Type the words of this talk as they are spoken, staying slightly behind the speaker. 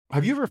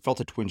Have you ever felt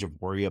a twinge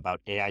of worry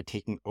about AI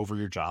taking over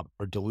your job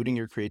or diluting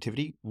your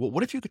creativity? Well,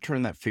 what if you could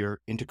turn that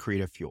fear into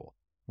creative fuel?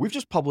 We've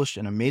just published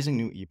an amazing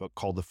new ebook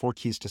called The 4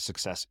 Keys to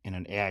Success in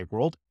an AI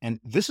World,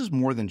 and this is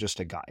more than just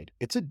a guide.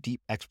 It's a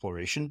deep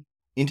exploration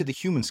into the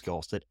human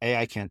skills that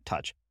AI can't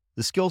touch,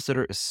 the skills that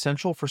are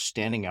essential for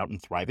standing out and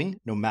thriving,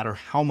 no matter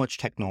how much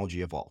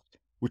technology evolves.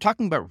 We're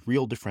talking about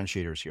real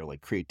differentiators here,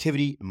 like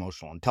creativity,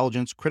 emotional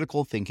intelligence,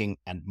 critical thinking,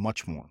 and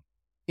much more.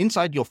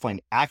 Inside, you'll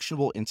find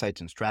actionable insights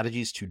and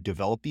strategies to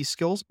develop these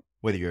skills,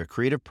 whether you're a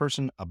creative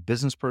person, a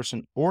business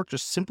person, or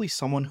just simply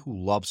someone who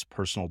loves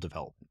personal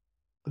development.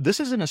 This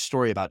isn't a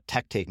story about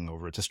tech taking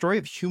over. It's a story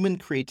of human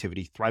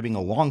creativity thriving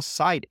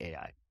alongside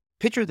AI.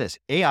 Picture this,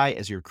 AI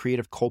as your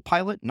creative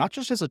co-pilot, not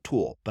just as a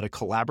tool, but a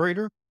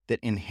collaborator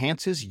that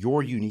enhances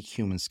your unique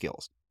human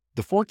skills.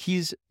 The 4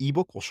 Keys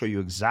ebook will show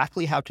you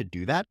exactly how to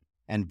do that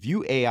and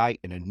view AI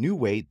in a new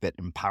way that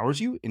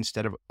empowers you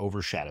instead of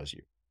overshadows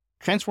you.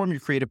 Transform your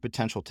creative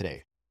potential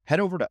today. Head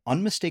over to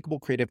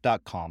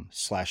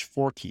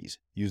unmistakablecreative.com/4keys.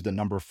 Use the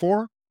number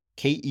 4,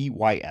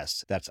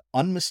 KEYS. That's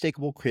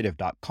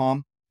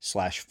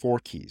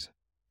unmistakablecreative.com/4keys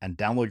and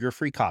download your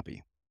free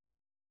copy.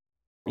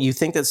 You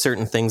think that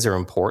certain things are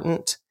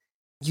important.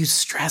 You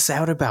stress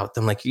out about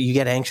them. Like you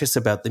get anxious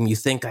about them. You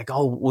think like,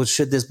 oh, well,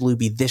 should this blue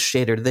be this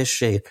shade or this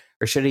shade?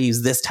 Or should I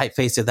use this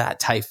typeface or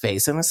that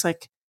typeface? And it's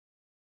like,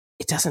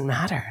 it doesn't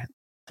matter.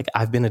 Like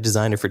I've been a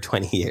designer for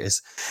 20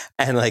 years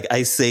and like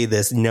I say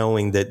this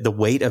knowing that the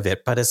weight of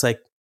it, but it's like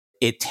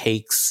it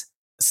takes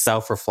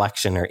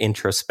self-reflection or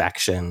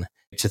introspection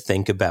to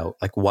think about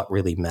like what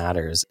really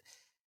matters.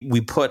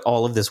 We put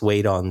all of this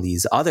weight on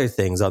these other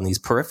things, on these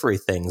periphery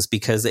things,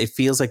 because it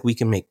feels like we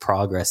can make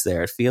progress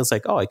there. It feels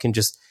like, oh, I can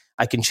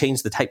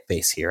change the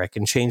typeface here. I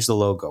can change the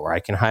logo, or I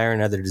can hire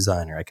another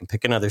designer. I can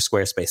pick another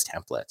Squarespace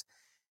template.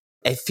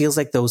 It feels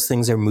like those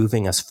things are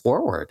moving us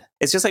forward.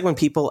 It's just like when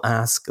people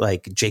ask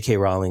like J.K.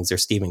 Rowling or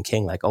Stephen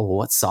King, like, oh, well,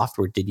 what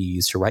software did you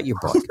use to write your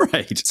book?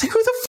 Right. It's like,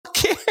 who the fuck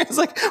cares?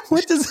 Like,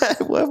 what does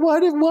that,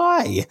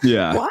 why?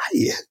 Yeah. Why?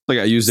 Like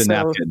I used a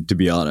napkin, to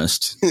be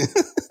honest.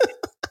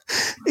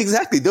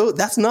 Exactly. Though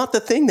that's not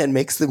the thing that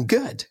makes them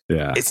good.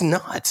 Yeah. It's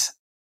not.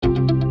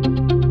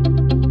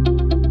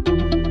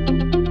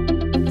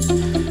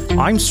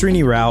 I'm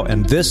Srini Rao,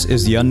 and this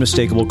is the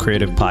Unmistakable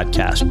Creative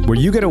Podcast, where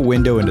you get a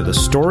window into the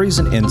stories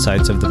and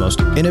insights of the most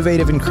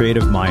innovative and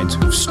creative minds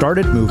who've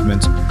started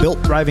movements, built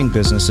thriving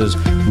businesses,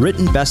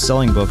 written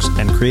best-selling books,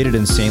 and created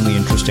insanely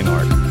interesting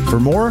art. For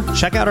more,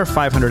 check out our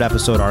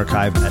 500-episode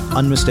archive at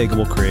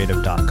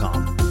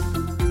unmistakablecreative.com.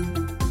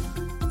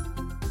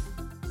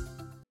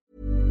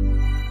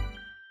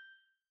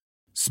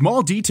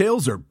 Small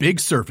details are big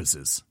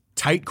surfaces.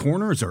 Tight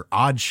corners are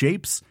odd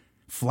shapes.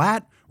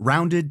 Flat,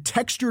 rounded,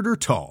 textured, or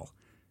tall.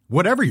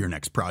 Whatever your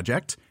next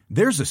project,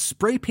 there's a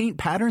spray paint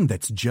pattern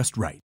that's just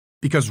right.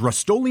 Because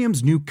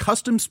Rust-Oleum's new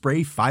Custom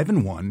Spray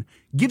 5-in-1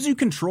 gives you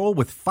control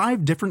with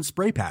 5 different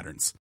spray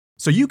patterns.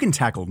 So you can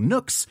tackle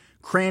nooks,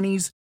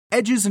 crannies,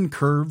 edges, and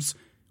curves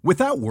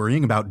without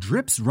worrying about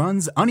drips,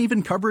 runs,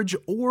 uneven coverage,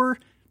 or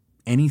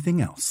anything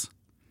else.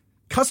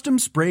 Custom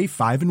Spray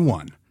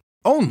 5-in-1.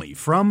 Only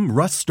from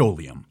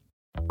Rust-Oleum.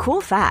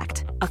 Cool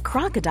fact, a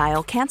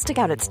crocodile can't stick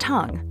out its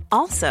tongue.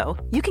 Also,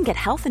 you can get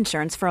health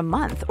insurance for a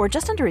month or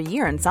just under a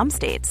year in some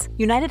states.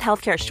 United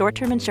Healthcare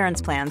short-term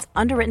insurance plans,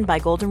 underwritten by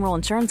Golden Rule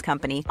Insurance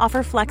Company,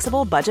 offer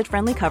flexible,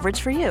 budget-friendly coverage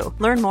for you.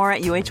 Learn more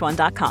at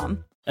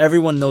uh1.com.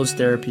 Everyone knows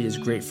therapy is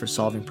great for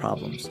solving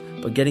problems,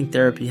 but getting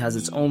therapy has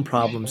its own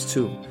problems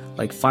too,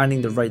 like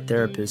finding the right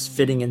therapist,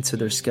 fitting into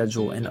their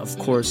schedule, and of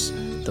course,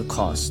 the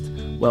cost.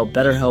 Well,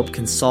 BetterHelp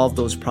can solve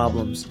those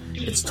problems.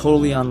 It's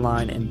totally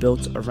online and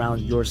built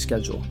around your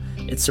schedule.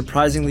 It's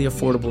surprisingly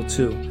affordable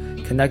too.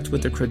 Connect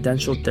with a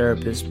credentialed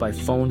therapist by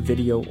phone,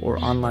 video,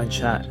 or online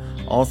chat,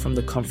 all from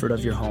the comfort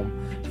of your home.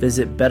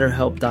 Visit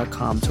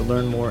BetterHelp.com to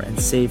learn more and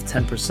save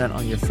 10%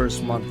 on your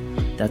first month.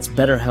 That's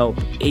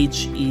BetterHelp,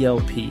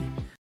 H-E-L-P.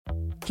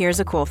 Here's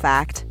a cool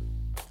fact.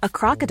 A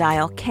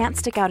crocodile can't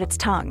stick out its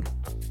tongue.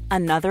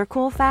 Another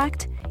cool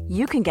fact,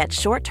 you can get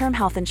short-term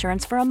health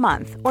insurance for a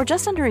month or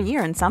just under a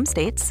year in some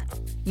states.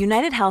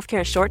 United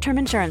Healthcare short-term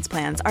insurance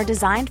plans are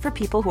designed for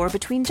people who are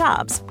between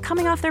jobs,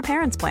 coming off their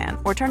parents' plan,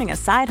 or turning a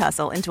side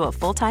hustle into a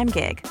full-time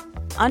gig.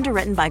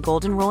 Underwritten by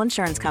Golden Rule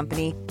Insurance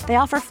Company, they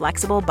offer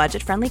flexible,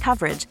 budget-friendly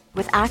coverage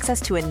with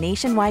access to a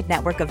nationwide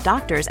network of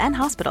doctors and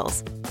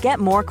hospitals. Get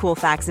more cool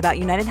facts about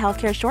United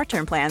Healthcare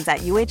short-term plans at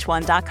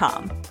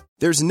uh1.com.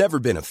 There's never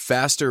been a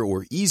faster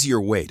or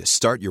easier way to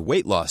start your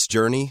weight loss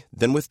journey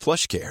than with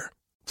PlushCare.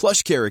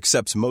 PlushCare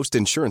accepts most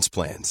insurance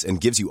plans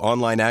and gives you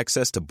online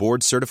access to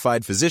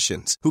board-certified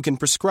physicians who can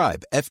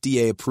prescribe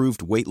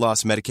FDA-approved weight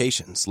loss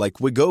medications like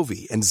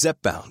Wegovy and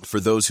Zepbound for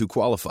those who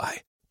qualify.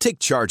 Take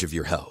charge of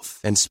your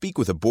health and speak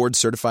with a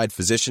board-certified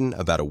physician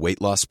about a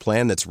weight loss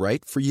plan that's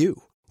right for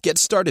you. Get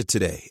started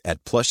today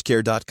at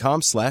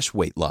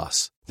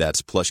plushcare.com/weight-loss.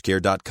 That's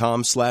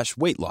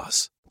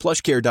plushcare.com/weight-loss.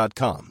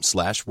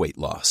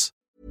 plushcare.com/weight-loss.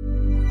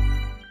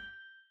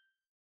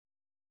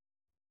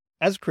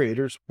 As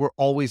creators, we're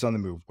always on the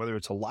move. Whether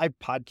it's a live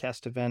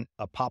podcast event,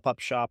 a pop-up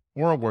shop,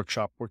 or a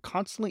workshop, we're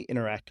constantly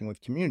interacting with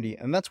community,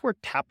 and that's where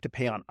Tap to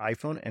Pay on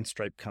iPhone and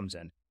Stripe comes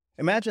in.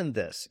 Imagine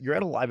this. You're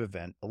at a live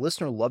event, a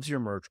listener loves your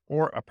merch,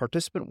 or a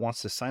participant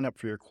wants to sign up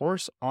for your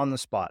course on the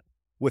spot.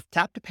 With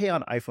Tap to Pay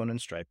on iPhone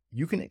and Stripe,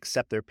 you can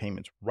accept their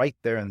payments right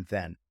there and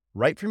then,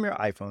 right from your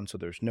iPhone, so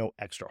there's no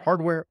extra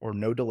hardware or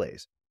no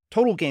delays.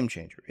 Total game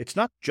changer. It's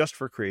not just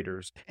for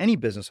creators. Any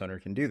business owner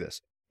can do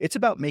this. It's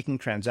about making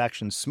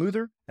transactions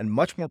smoother and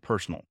much more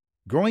personal,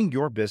 growing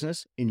your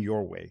business in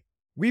your way.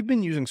 We've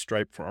been using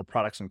Stripe for our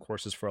products and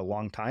courses for a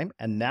long time,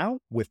 and now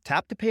with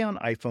Tap to Pay on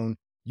iPhone,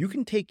 you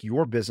can take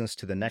your business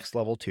to the next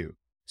level too.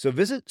 So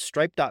visit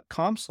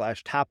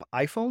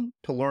stripe.com/tapiphone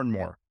to learn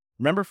more.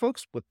 Remember,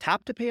 folks, with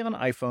Tap to Pay on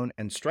iPhone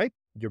and Stripe,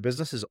 your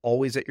business is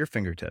always at your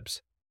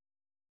fingertips.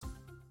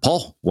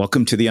 Paul,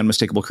 welcome to the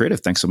Unmistakable Creative.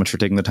 Thanks so much for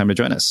taking the time to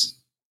join us.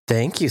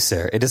 Thank you,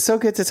 sir. It is so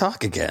good to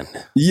talk again.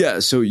 Yeah,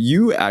 so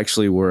you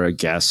actually were a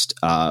guest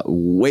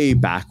way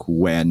back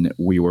when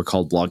we were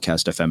called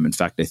Blogcast FM. In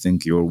fact, I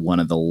think you were one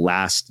of the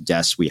last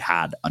guests we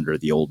had under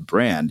the old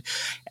brand.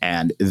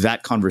 And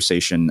that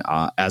conversation,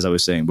 as I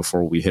was saying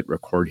before we hit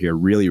record here,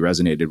 really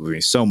resonated with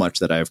me so much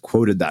that I have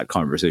quoted that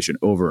conversation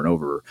over and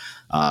over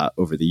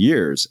the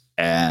years.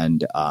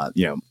 And,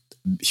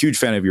 huge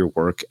fan of your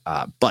work.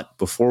 But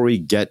before we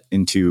get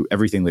into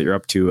everything that you're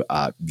up to,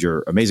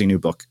 your amazing new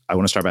book, I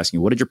want to start by asking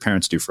you, what did your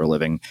parents do for a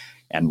living?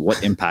 And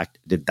what impact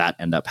did that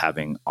end up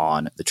having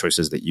on the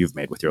choices that you've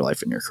made with your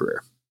life and your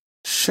career?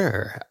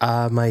 Sure.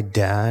 My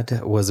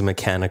dad was a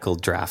mechanical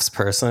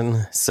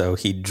draftsperson, so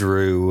he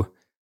drew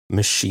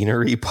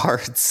machinery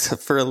parts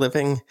for a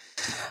living.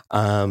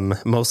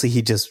 Mostly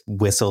he just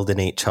whistled and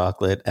ate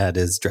chocolate at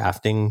his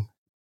drafting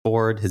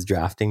board, his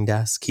drafting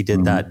desk. He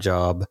did that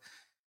job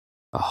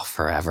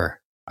forever.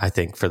 I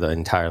think for the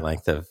entire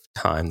length of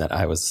time that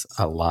I was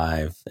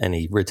alive, and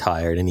he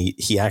retired, and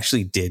he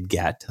actually did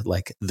get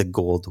like the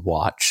gold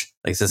watch.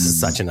 Like this is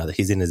such another,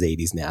 he's in his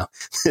 80s now.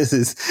 This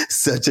is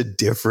such a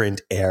different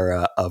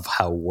era of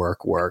how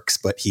work works,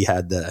 but he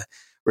had the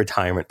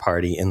retirement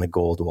party in the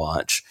gold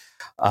watch.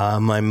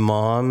 My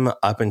mom,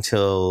 up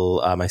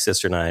until my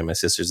sister and I, my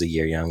sister's a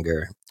year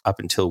younger, up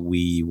until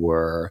we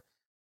were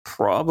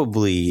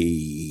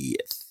probably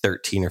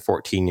 13 or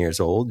 14 years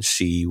old,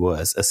 she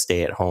was a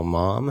stay-at-home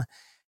mom.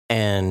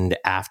 And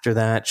after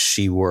that,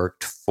 she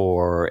worked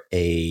for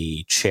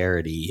a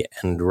charity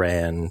and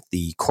ran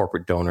the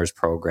corporate donors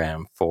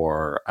program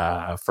for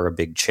a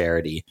big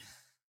charity.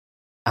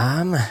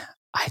 I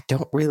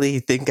don't really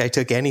think I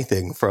took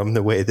anything from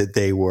the way that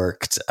they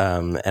worked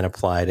and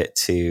applied it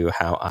to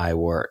how I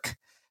work.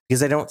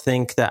 Because I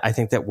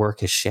think that work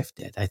has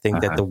shifted. I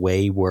think that the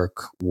way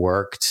work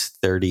worked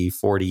 30,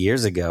 40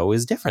 years ago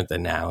is different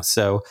than now.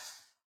 So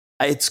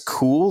it's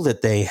cool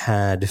that they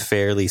had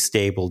fairly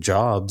stable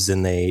jobs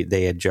and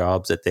they had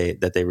jobs that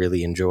they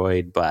really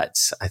enjoyed.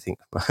 But I think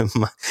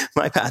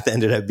my path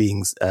ended up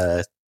being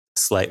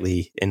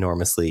slightly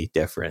enormously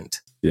different.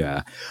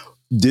 Yeah.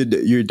 Did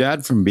your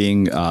dad, from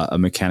being a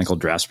mechanical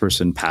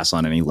draftsperson, pass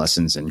on any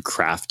lessons in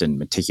craft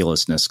and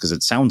meticulousness? Because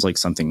it sounds like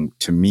something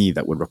to me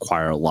that would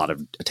require a lot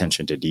of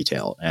attention to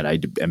detail. And I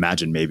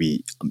imagine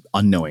maybe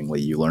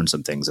unknowingly you learned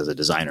some things as a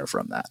designer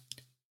from that.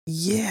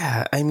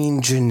 Yeah, I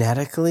mean,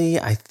 genetically,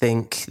 I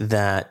think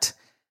that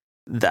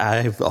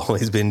I've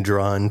always been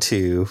drawn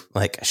to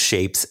like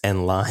shapes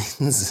and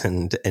lines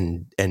and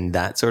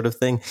that sort of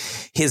thing.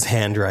 His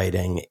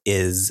handwriting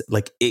is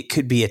like, it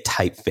could be a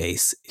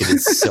typeface. It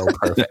is so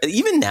perfect.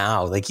 Even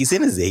now, like he's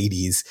in his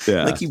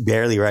 80s, like he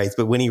barely writes,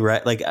 but when he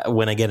writes, like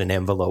when I get an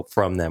envelope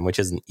from them, which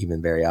isn't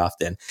even very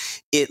often,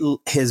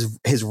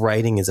 his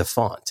writing is a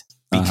font.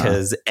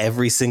 Because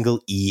every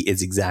single E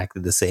is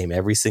exactly the same.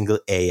 Every single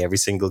A, every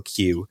single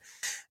Q.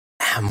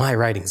 My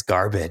writing's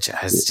garbage.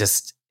 It's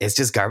just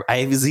garbage.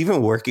 I was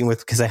even working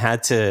with, because I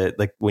had to,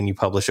 like when you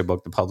publish a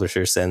book, the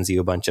publisher sends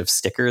you a bunch of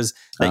stickers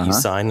that you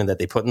sign and that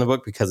they put in the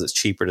book, because it's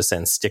cheaper to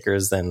send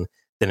stickers than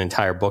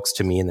entire books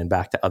to me and then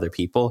back to other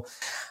people.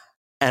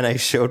 And I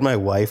showed my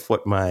wife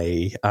what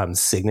my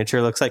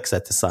signature looks like, because I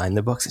had to sign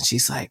the books. And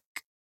she's like,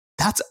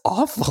 that's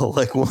awful.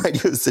 Like, why do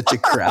you have such a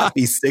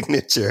crappy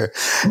signature?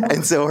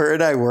 And so her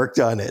and I worked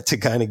on it to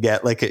kind of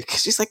get like it.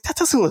 Cause she's like, that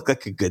doesn't look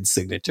like a good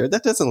signature.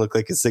 That doesn't look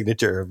like a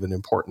signature of an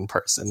important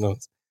person. No,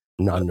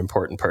 not an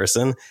important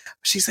person.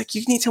 She's like,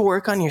 you need to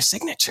work on your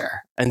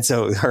signature. And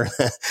so her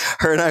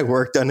and I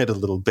worked on it a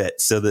little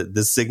bit. So that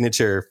the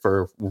signature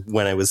for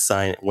when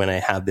I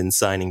have been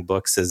signing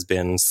books has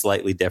been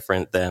slightly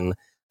different than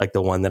like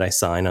the one that I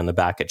sign on the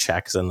back of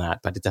checks and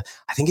that. But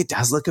I think it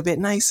does look a bit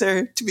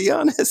nicer, to be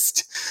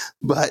honest.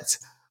 But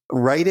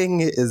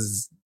writing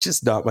is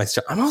just not my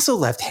strength. I'm also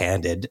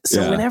left-handed.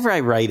 So whenever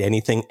I write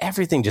anything,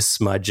 everything just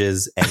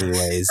smudges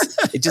anyways.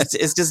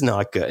 It's just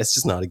not good. It's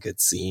just not a good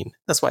scene.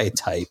 That's why I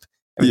type.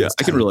 Yeah,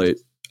 I can relate.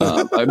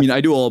 I mean,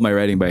 I do all of my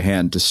writing by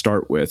hand to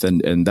start with.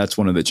 And that's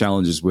one of the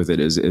challenges with it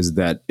is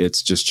that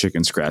it's just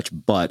chicken scratch.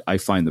 But I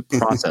find the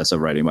process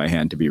of writing by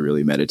hand to be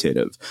really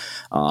meditative.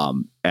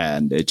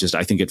 And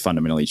I think it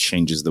fundamentally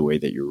changes the way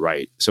that you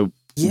write. So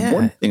Yeah.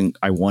 One thing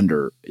I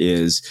wonder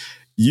is,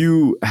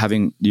 you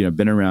having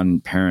been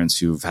around parents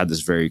who've had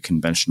this very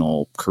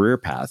conventional career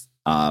path,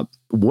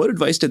 what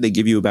advice did they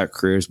give you about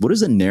careers? What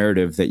is a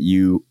narrative that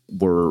you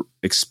were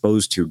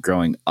exposed to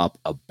growing up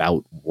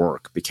about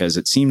work? Because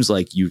it seems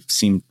like you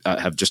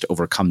have just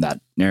overcome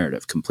that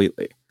narrative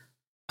completely.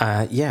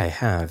 Yeah, I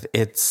have.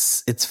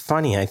 It's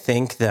funny. I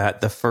think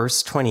that the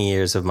first 20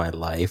 years of my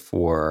life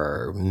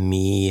were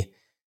me,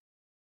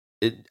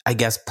 I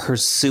guess,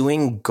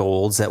 pursuing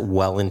goals that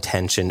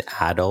well-intentioned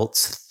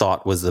adults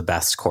thought was the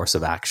best course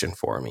of action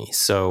for me.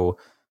 So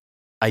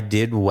I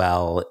did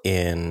well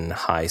in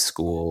high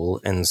school.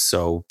 And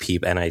so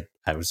I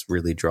was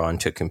really drawn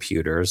to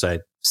computers. I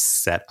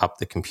set up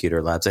the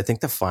computer labs. I think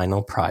the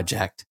final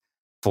project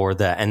for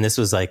that, and this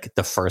was like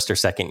the first or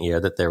second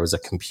year that there was a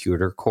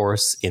computer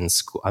course in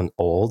school. I'm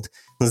old.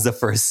 This was the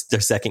first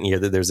or second year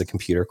that there was a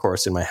computer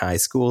course in my high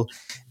school.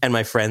 And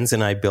my friends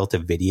and I built a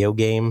video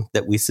game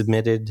that we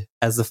submitted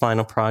as the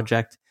final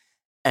project.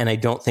 And I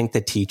don't think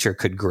the teacher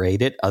could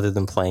grade it other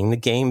than playing the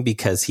game,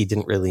 because he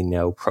didn't really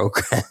know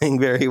programming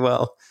very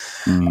well.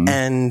 Mm-hmm.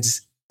 And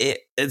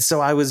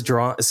so I was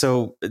drawn.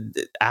 So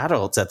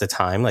adults at the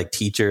time, like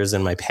teachers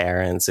and my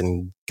parents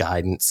and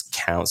guidance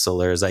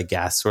counselors, I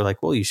guess, were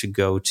like, well, you should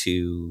go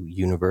to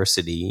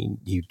university.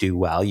 You do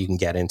well, you can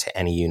get into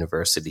any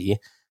university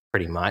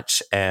pretty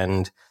much,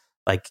 and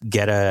like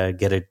get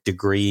a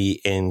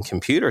degree in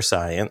computer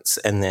science.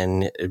 And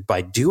then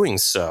by doing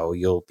so,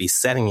 you'll be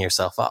setting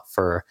yourself up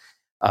for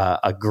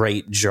a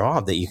great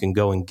job that you can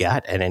go and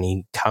get at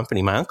any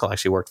company. My uncle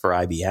actually worked for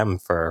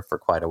IBM for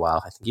quite a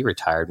while. I think he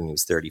retired when he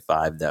was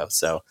 35 though.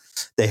 So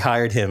they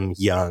hired him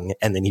young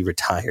and then he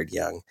retired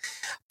young.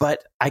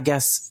 But I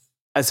guess,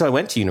 so I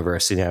went to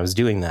university and I was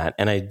doing that,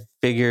 and I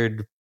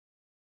figured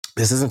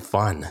this isn't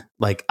fun.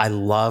 Like, I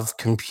love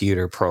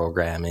computer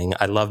programming.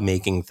 I love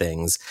making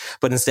things.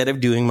 But instead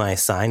of doing my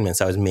assignments,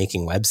 I was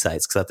making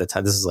websites, because at the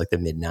time, this was like the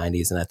mid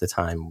 90s. And at the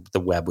time the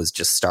web was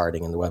just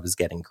starting and the web was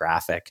getting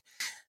graphic.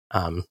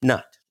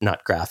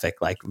 Not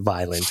graphic like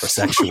violent or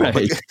sexual,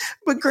 right.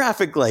 but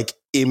graphic like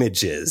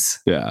images.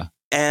 Yeah.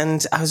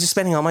 And I was just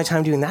spending all my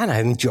time doing that. And I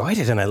enjoyed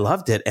it and I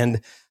loved it.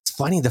 And it's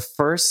funny,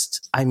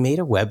 I made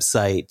a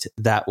website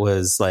that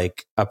was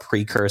like a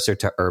precursor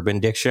to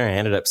Urban Dictionary. I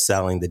ended up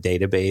selling the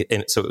database.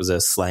 And so it was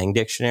a slang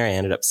dictionary. I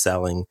ended up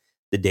selling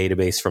the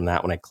database from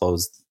that when I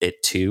closed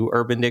it to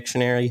Urban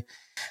Dictionary.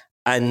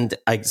 And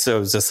so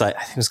it was a site,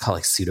 I think it was called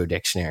like Pseudo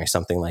Dictionary,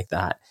 something like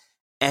that.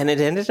 And it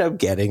ended up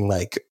getting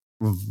like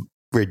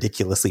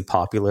ridiculously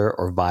popular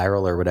or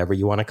viral or whatever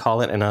you want to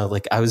call it. And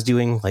I was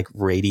doing like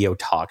radio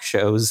talk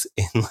shows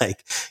in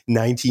like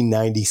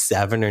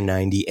 1997 or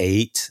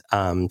 98,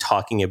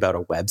 talking about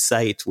a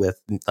website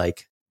with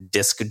like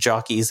disc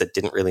jockeys that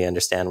didn't really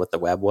understand what the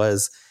web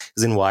was. It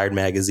was in Wired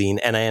magazine,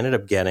 and I ended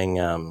up getting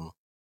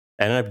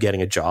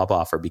a job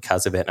offer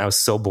because of it. And I was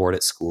so bored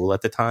at school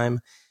at the time,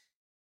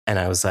 and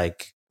I was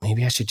like,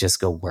 maybe I should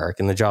just go work.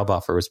 And the job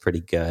offer was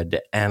pretty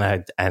good. And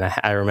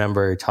I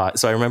remember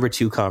so I remember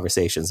two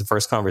conversations. The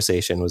first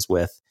conversation was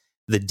with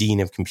the dean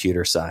of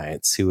computer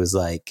science, who was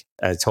like,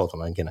 I told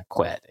him I'm going to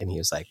quit. And he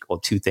was like, well,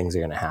 two things are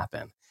going to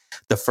happen.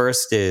 The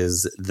first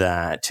is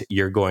that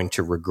you're going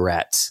to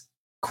regret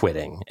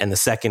quitting. And the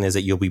second is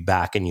that you'll be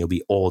back and you'll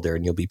be older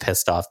and you'll be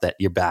pissed off that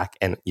you're back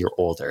and you're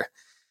older.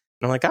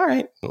 And I'm like, all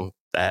right, well,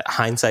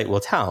 hindsight will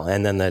tell.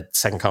 And then the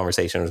second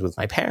conversation was with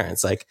my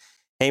parents, like,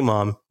 hey,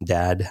 mom,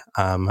 dad,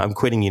 I'm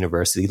quitting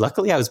university.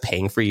 Luckily, I was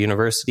paying for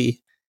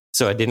university,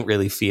 so I didn't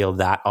really feel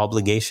that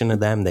obligation to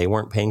them. They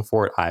weren't paying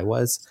for it. I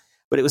was.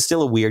 But it was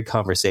still a weird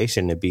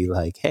conversation to be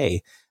like,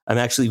 hey, I'm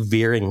actually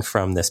veering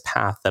from this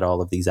path that all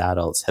of these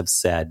adults have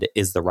said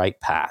is the right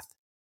path.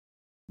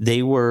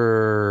 They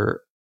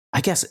were,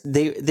 I guess,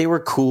 they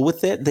were cool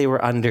with it. They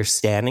were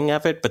understanding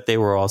of it, but they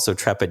were also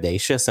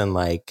trepidatious and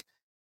like,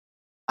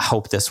 I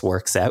hope this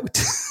works out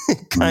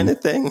kind of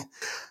thing.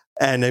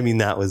 And I mean,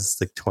 that was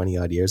like 20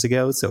 odd years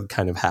ago. So it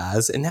kind of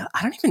has. And now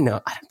I don't even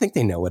know. I don't think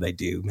they know what I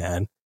do,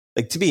 man.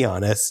 Like, to be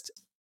honest,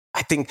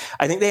 I think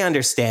they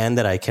understand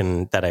that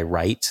I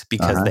write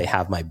because they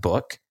have my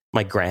book.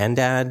 My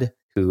granddad,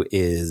 who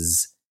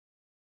is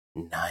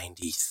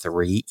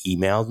 93,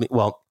 emailed me.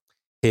 Well,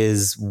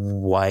 his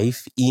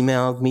wife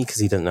emailed me because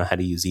he didn't know how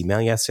to use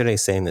email yesterday,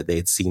 saying that they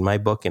had seen my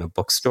book in a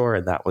bookstore.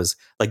 And that was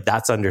like,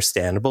 that's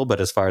understandable. But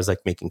as far as like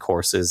making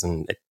courses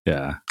and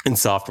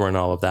software and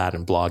all of that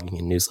and blogging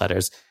and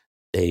newsletters,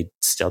 they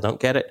still don't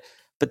get it.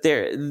 But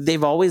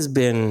they've always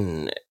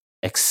been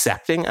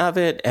accepting of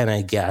it. And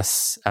I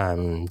guess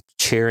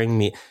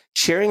cheering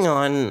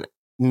on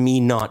me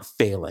not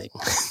failing,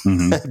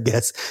 I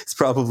guess is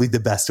probably the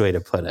best way to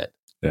put it.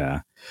 Yeah.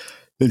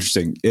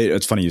 Interesting.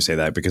 It's funny you say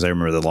that, because I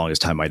remember the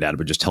longest time my dad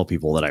would just tell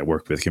people that I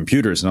worked with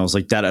computers, and I was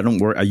like, Dad, I don't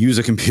work. I use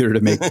a computer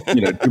to make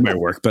do my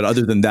work, but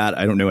other than that,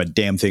 I don't know a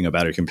damn thing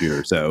about a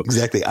computer. So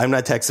exactly, I'm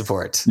not tech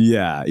support.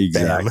 Yeah,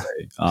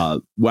 exactly.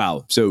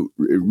 Wow. So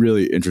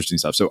really interesting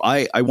stuff. So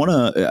I want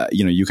to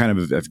you kind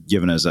of have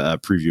given us a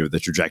preview of the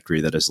trajectory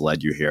that has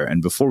led you here.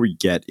 And before we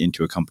get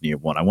into a company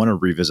of one, I want to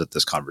revisit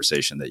this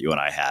conversation that you and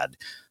I had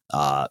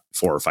 4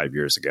 or 5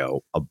 years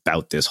ago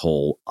about this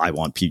whole, I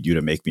want you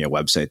to make me a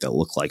website that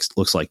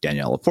looks like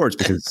Danielle Laporte's,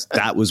 because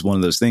that was one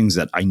of those things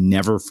that I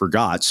never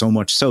forgot, so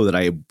much so that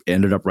I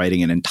ended up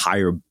writing an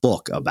entire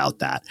book about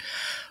that.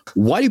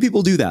 Why do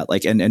people do that?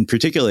 Like, and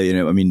particularly,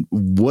 I mean,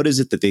 what is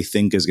it that they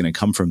think is going to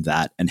come from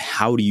that? And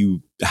how do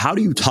you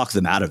talk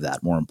them out of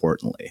that, more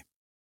importantly?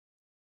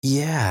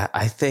 Yeah,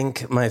 I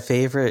think my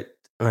favorite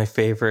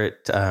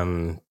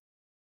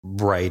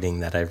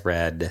writing that I've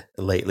read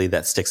lately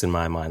that sticks in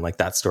my mind, like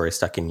that story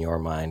stuck in your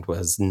mind,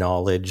 was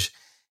knowledge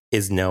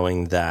is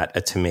knowing that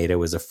a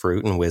tomato is a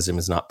fruit and wisdom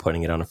is not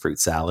putting it on a fruit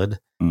salad.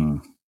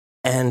 Mm.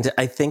 And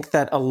I think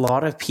that a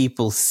lot of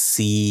people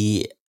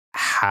see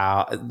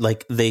how,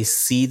 like, they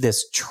see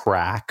this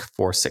track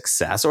for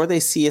success, or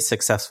they see a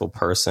successful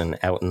person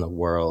out in the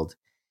world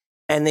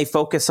and they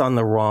focus on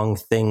the wrong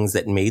things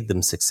that made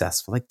them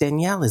successful. Like,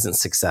 Danielle isn't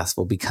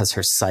successful because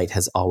her site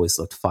has always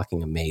looked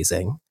fucking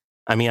amazing.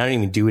 I mean, I don't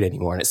even do it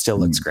anymore and it still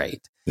looks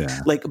great. Yeah.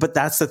 Like, but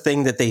that's the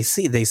thing that they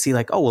see. They see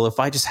like, oh, well, if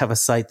I just have a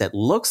site that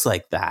looks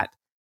like that,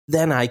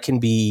 then I can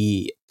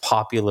be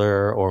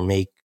popular or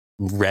make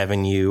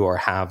revenue or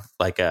have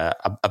like a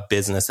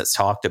business that's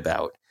talked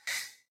about.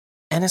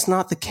 And it's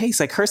not the case.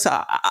 Like her,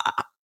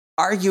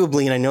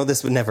 arguably, and I know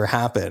this would never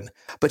happen,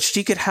 but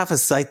she could have a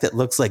site that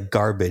looks like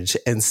garbage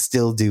and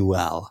still do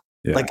well.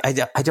 Yeah. Like,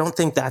 I don't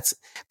think that's,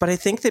 but I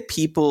think that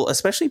people,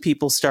 especially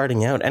people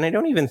starting out, and I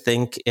don't even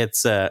think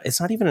it's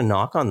not even a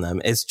knock on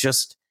them. It's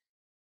just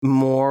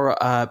more,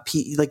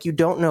 like, you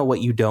don't know what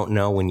you don't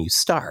know when you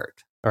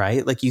start,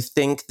 right? Like, you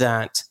think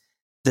that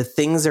the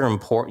things are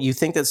important. You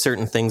think that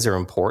certain things are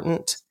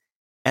important,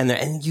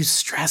 and you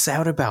stress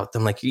out about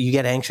them. Like, you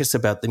get anxious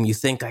about them. You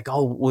think like,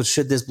 oh, well,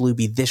 should this blue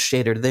be this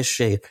shade or this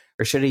shade?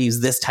 Or should I use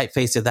this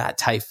typeface or that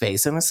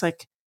typeface? And it's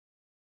like,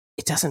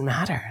 it doesn't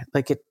matter.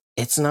 Like,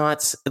 it's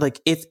not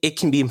like it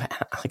can be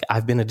like,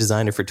 I've been a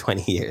designer for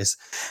 20 years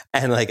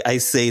and like, I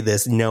say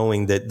this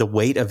knowing that the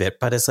weight of it,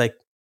 but it's like,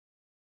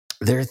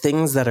 there are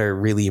things that are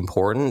really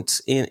important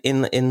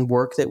in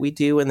work that we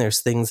do, and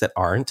there's things that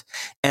aren't.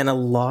 And a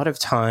lot of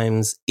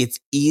times it's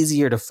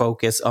easier to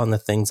focus on the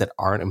things that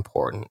aren't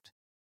important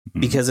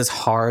because it's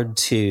hard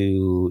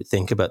to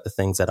think about the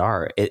things that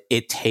are.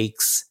 It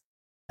takes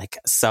like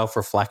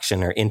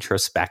self-reflection or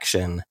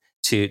introspection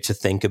to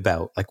think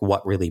about like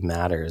what really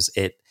matters.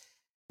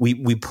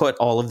 We put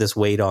all of this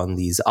weight on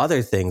these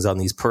other things, on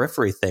these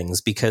periphery things,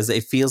 because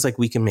it feels like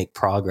we can make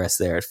progress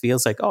there. It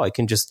feels like, oh, I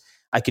can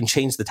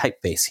change the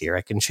typeface here.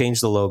 I can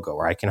change the logo,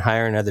 or I can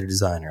hire another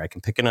designer. I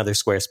can pick another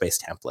Squarespace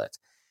template.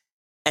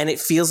 And it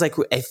feels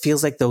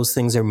like those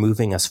things are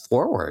moving us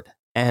forward.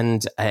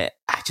 And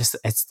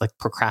it's like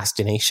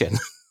procrastination,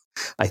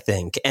 I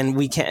think. And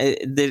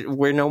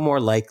we're no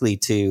more likely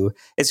to,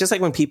 it's just like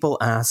when people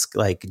ask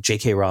like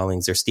J.K.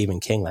 Rowling or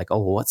Stephen King, like, oh,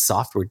 well, what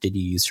software did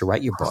you use to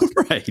write your book?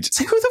 Right. It's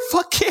like, who the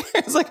fuck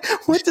cares? Like,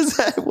 what does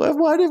that,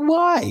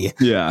 why?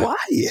 Yeah. Why?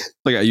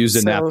 Like, I used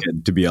a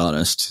napkin, to be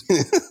honest.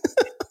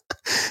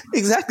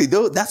 Exactly.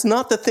 Though that's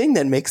not the thing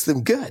that makes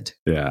them good.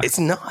 Yeah. It's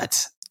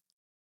not.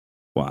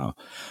 Wow.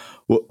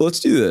 Well, let's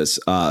do this.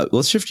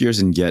 Let's shift gears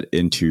and get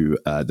into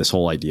this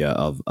whole idea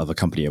of a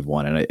company of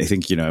one. And I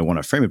think, I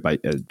want to frame it by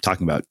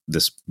talking about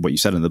this, what you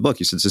said in the book.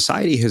 You said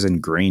society has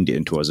ingrained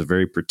into us a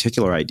very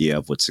particular idea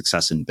of what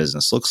success in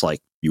business looks like.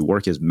 You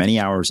work as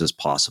many hours as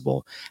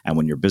possible. And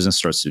when your business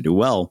starts to do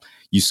well,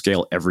 you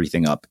scale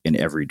everything up in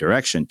every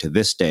direction. To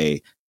this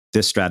day,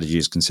 this strategy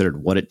is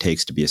considered what it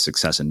takes to be a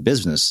success in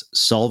business,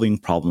 solving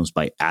problems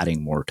by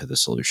adding more to the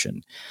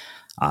solution.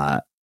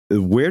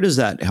 Where does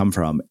that come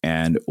from,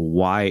 and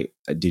why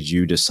did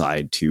you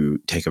decide to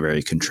take a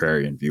very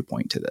contrarian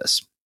viewpoint to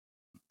this?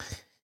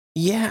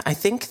 Yeah, I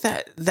think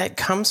that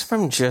comes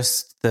from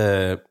just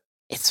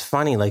it's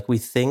funny, like we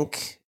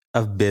think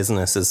of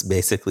business as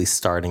basically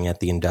starting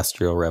at the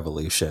Industrial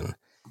Revolution,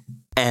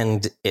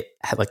 and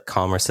like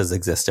commerce has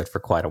existed for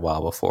quite a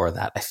while before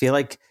that. I feel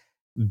like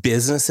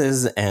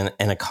businesses and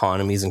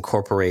economies and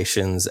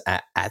corporations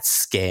at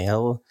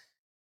scale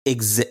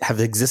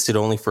have existed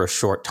only for a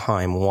short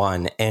time,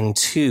 one, and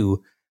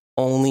two,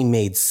 only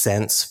made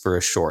sense for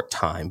a short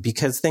time,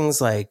 because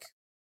things like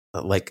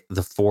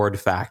the Ford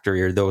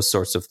factory or those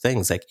sorts of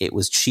things, like it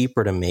was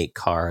cheaper to make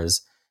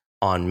cars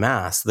en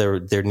masse.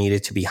 There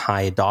needed to be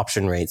high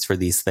adoption rates for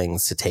these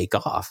things to take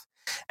off.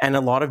 And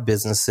a lot of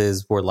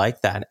businesses were like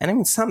that. And I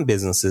mean, some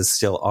businesses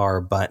still are,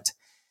 but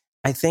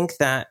I think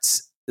that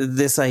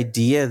this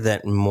idea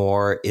that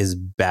more is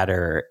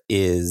better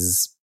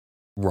is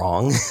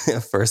wrong,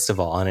 first of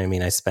all. And I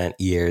mean, I spent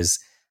years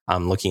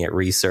looking at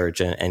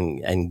research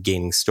and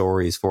gaining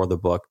stories for the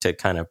book to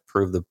kind of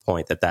prove the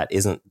point that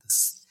isn't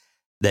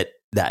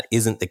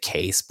the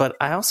case. But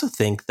I also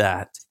think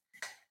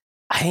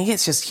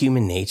it's just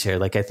human nature.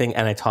 Like, I think,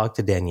 and I talked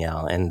to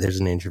Danielle, and there's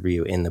an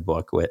interview in the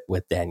book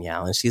with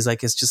Danielle, and she's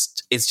like, it's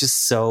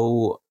just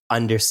so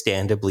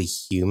understandably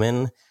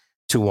human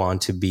to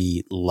want to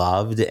be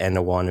loved and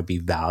to want to be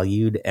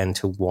valued and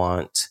to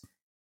want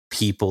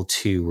people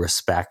to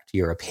respect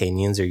your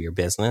opinions or your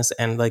business.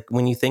 And like,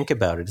 when you think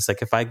about it, it's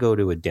like, if I go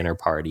to a dinner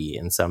party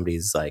and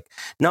somebody's like,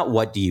 not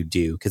what do you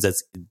do? Because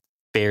that's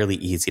fairly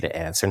easy to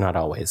answer. Not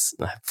always.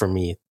 For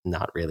me,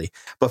 not really.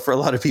 But for a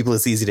lot of people,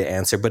 it's easy to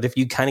answer. But if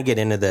you kind of get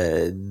into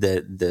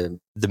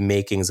the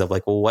makings of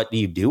like, well, what do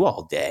you do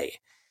all day?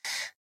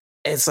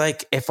 It's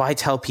like, if I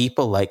tell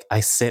people like I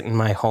sit in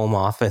my home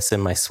office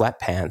in my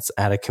sweatpants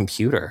at a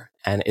computer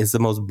and it's the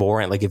most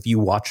boring, like if you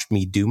watched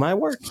me do my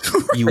work,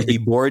 right, you would be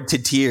bored to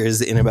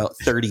tears in about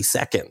 30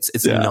 seconds.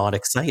 It's not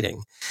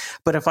exciting.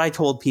 But if I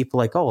told people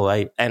like,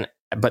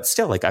 but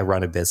still, like, I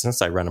run a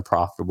business, I run a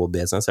profitable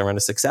business, I run a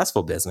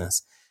successful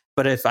business.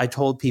 But if I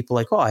told people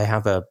like, I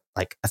have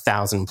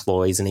 1,000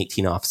 employees and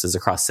 18 offices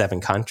across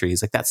 7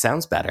 countries, like, that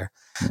sounds better.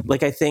 Mm-hmm.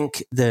 Like, I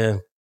think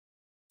the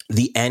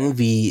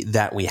envy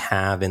that we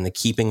have and the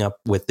keeping up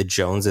with the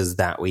Joneses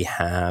that we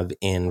have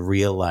in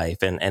real life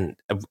and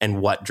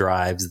what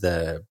drives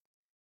the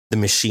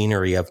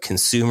machinery of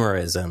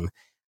consumerism,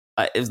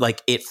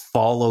 like, it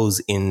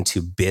follows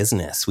into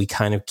business. We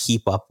kind of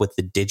keep up with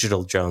the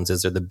digital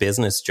Joneses or the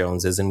business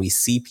Joneses, and we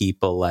see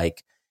people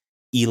like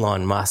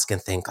Elon Musk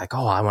and think like,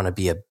 I want to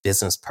be a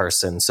business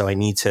person, so I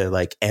need to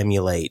like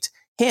emulate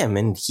him.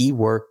 And he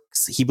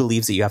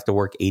believes that you have to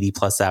work 80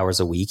 plus hours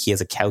a week. He has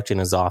a couch in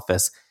his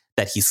office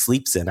that he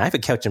sleeps in. I have a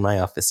couch in my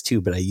office too,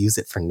 but I use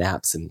it for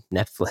naps and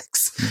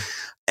Netflix.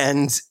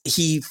 And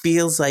he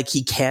feels like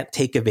he can't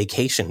take a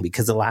vacation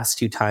because the last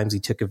 2 times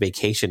he took a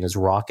vacation, his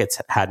rockets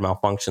had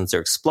malfunctions or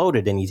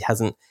exploded, and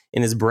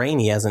in his brain,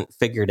 he hasn't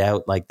figured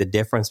out like the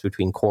difference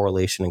between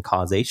correlation and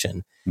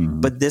causation.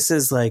 Mm-hmm. But this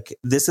is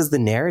the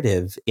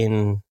narrative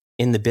in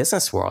the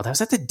business world. I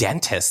was at the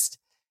dentist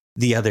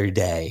the other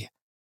day,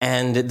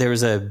 and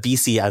there's a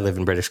BC, I live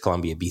in British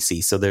Columbia,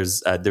 BC. So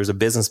there's a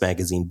business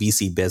magazine,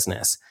 BC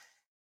Business,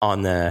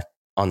 on the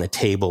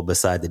table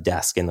beside the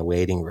desk in the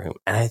waiting room.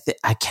 And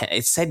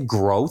it said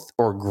growth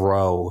or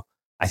grow,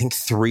 I think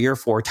 3 or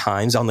 4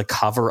 times on the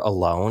cover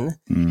alone,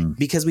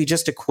 because we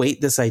just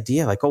equate this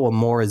idea like,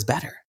 more is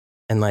better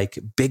and like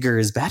bigger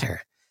is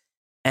better.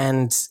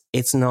 And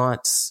it's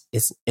not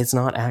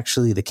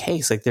actually the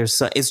case. Like,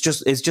 it's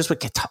just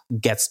what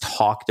gets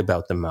talked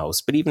about the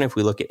most. But even if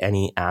we look at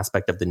any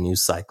aspect of the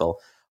news cycle,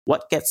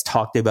 what gets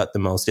talked about the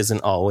most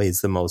isn't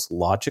always the most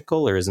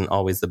logical, or isn't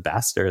always the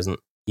best, or isn't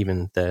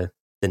even the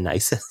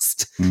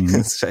nicest,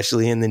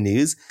 especially in the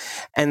news.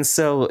 And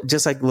so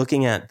just like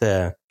looking at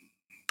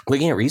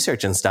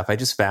research and stuff, I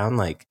just found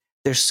like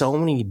there's so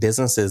many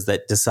businesses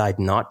that decide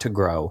not to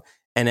grow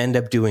and end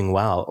up doing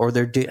well, or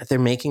they're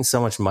making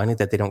so much money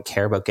that they don't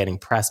care about getting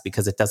press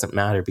because it doesn't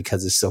matter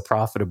because it's so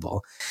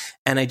profitable.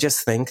 And I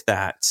just think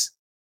that,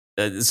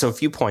 so a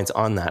few points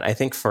on that. I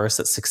think first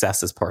that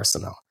success is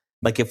personal.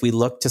 Like, if we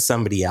look to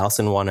somebody else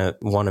and want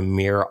to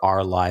mirror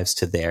our lives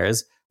to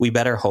theirs, we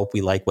better hope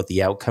we like what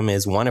the outcome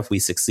is. One, if we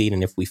succeed,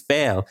 and if we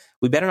fail,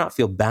 we better not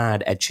feel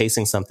bad at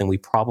chasing something we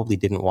probably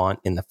didn't want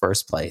in the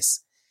first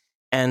place.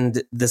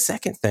 And the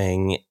second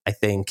thing, I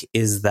think,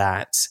 is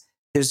that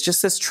there's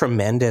just this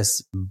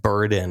tremendous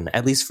burden,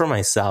 at least for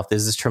myself,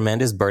 there's this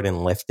tremendous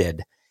burden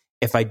lifted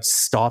if I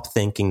stop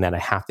thinking that I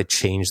have to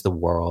change the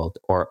world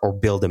or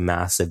build a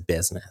massive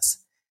business.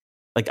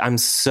 Like, I'm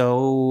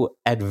so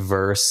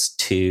adverse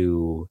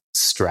to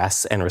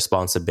stress and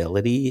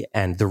responsibility.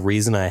 And the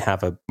reason I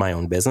have my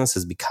own business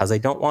is because I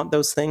don't want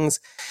those things.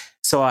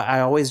 So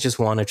I always just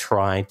want to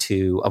try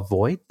to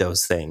avoid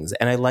those things.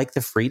 And I like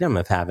the freedom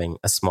of having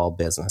a small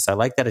business. I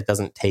like that it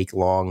doesn't take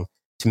long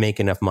to make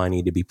enough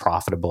money to be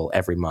profitable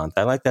every month.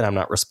 I like that I'm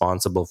not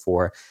responsible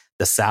for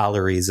the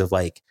salaries of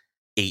like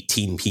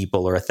 18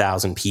 people or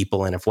 1,000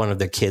 people. And if one of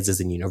their kids is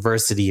in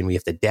university and we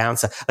have to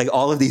downsize, like,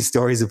 all of these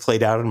stories have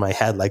played out in my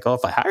head. Like,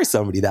 if I hire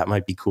somebody, that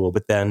might be cool.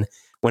 But then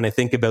when I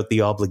think about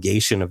the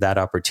obligation of that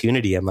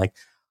opportunity, I'm like,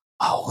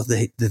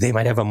 they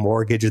might have a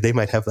mortgage, or they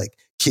might have like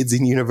kids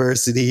in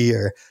university,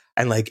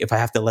 and like, if I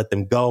have to let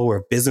them go, or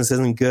if business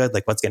isn't good,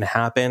 like, what's going to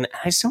happen?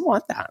 I just don't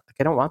want that. Like,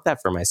 I don't want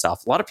that for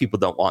myself. A lot of people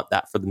don't want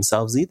that for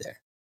themselves either.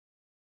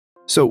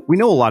 So we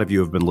know a lot of you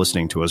have been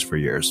listening to us for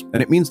years,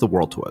 and it means the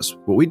world to us.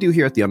 What we do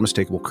here at The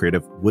Unmistakable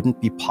Creative wouldn't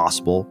be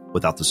possible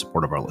without the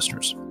support of our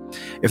listeners.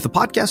 If the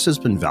podcast has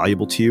been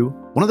valuable to you,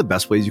 one of the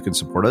best ways you can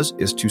support us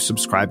is to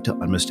subscribe to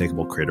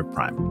Unmistakable Creative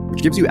Prime,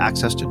 which gives you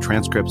access to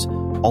transcripts,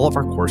 all of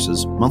our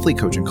courses, monthly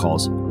coaching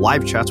calls,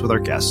 live chats with our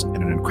guests, and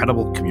an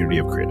incredible community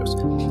of creatives.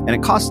 And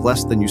it costs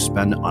less than you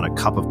spend on a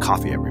cup of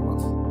coffee every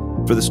month.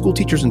 For the school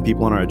teachers and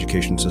people in our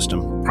education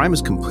system, Prime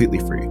is completely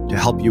free to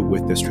help you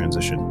with this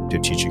transition to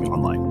teaching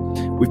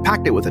online. We've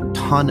packed it with a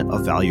ton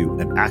of value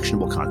and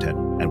actionable content,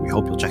 and we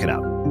hope you'll check it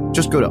out.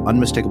 Just go to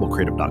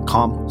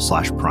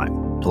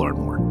unmistakablecreative.com/prime to learn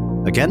more.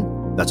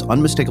 Again, that's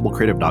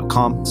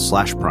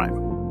unmistakablecreative.com/prime.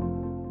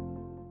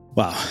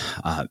 Wow.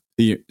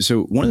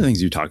 So one of the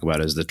things you talk about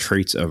is the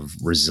traits of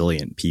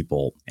resilient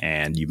people.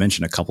 And you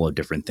mentioned a couple of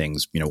different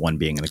things, one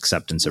being an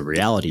acceptance of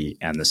reality,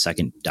 and the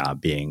second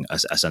being a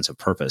sense of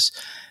purpose.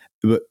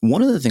 But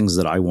one of the things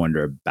that I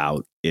wonder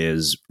about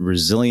is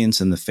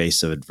resilience in the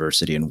face of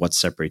adversity, and what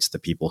separates the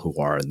people who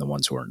are and the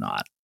ones who are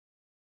not.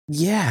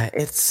 Yeah,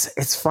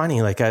 it's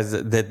funny. Like as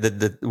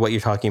what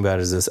you're talking about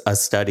is a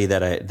study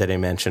that I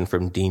mentioned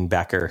from Dean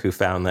Becker, who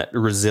found that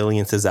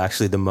resilience is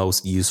actually the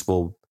most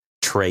useful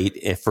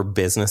trait for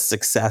business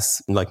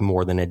success, like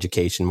more than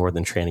education, more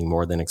than training,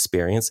 more than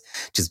experience,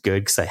 which is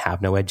good because I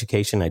have no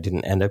education. I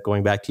didn't end up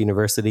going back to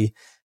university.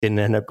 Didn't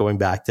end up going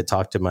back to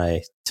talk to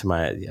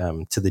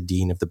the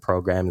dean of the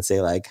program and say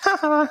like,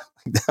 haha,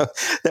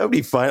 that would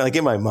be fun. Like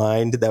in my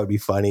mind, that would be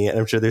funny. And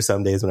I'm sure there's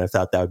some days when I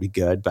thought that would be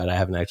good, but I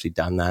haven't actually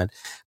done that.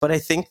 But I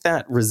think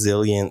that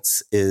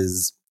resilience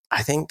is,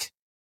 I think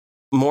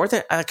more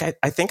than like,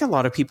 I think a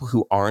lot of people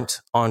who aren't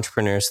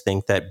entrepreneurs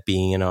think that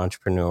being an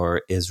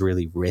entrepreneur is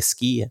really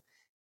risky.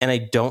 And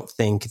I don't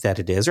think that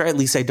it is, or at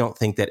least I don't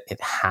think that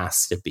it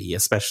has to be,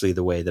 especially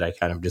the way that I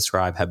kind of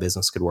describe how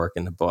business could work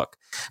in the book.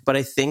 But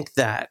I think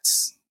that,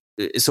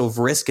 so if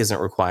risk isn't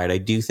required, I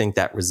do think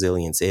that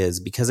resilience is,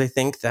 because I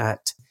think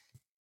that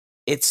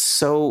there's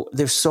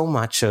so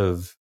much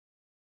of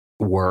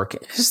work,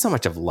 there's so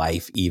much of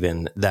life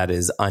even that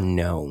is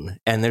unknown.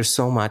 And there's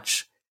so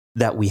much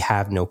that we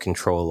have no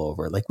control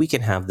over. Like we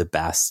can have the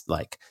best,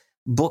 like,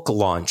 book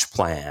launch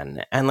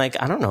plan. And like,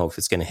 I don't know if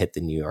it's going to hit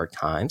the New York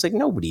Times. Like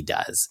nobody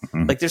does.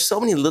 Mm-hmm. Like there's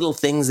so many little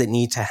things that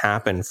need to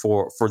happen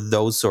for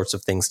those sorts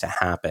of things to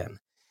happen.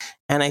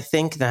 And I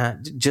think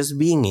that just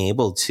being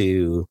able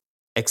to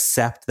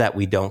accept that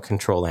we don't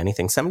control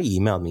anything. Somebody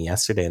emailed me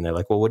yesterday and they're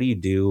like, well, what do you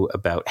do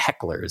about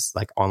hecklers,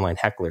 like online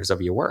hecklers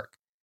of your work?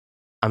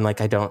 I'm like,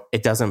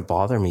 it doesn't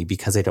bother me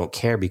because I don't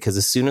care, because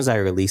as soon as I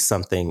release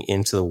something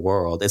into the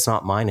world, it's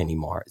not mine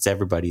anymore. It's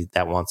everybody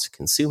that wants to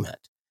consume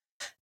it.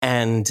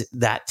 And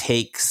that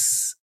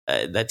takes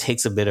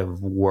a bit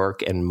of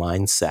work and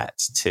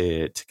mindset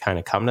to kind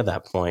of come to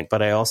that point.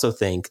 But I also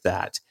think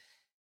that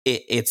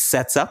it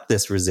sets up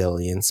this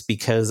resilience,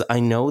 because I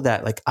know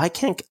that like I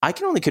can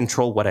only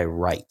control what I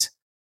write.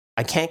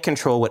 I can't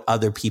control what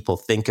other people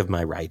think of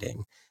my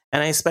writing.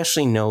 And I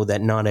especially know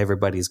that not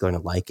everybody's going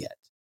to like it.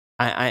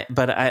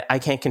 But I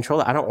can't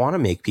control it. I don't want to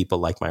make people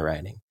like my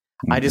writing.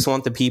 Mm-hmm. I just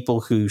want the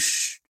people who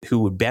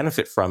would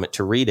benefit from it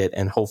to read it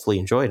and hopefully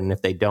enjoy it. And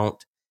if they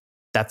don't,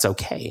 that's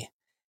okay.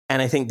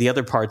 And I think the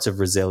other parts of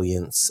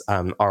resilience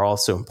are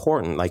also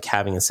important, like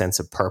having a sense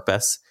of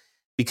purpose,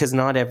 because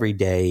not every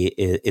day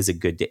is a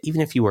good day. Even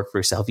if you work for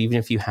yourself, even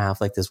if you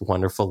have like this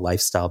wonderful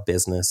lifestyle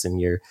business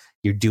and you're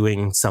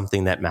doing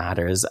something that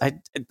matters,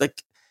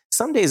 like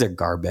some days are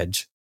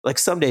garbage. Like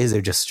some days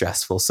are just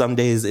stressful. Some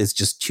days it's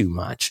just too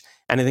much.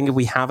 And I think if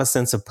we have a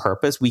sense of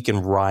purpose, we can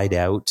ride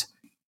out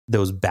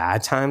those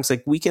bad times.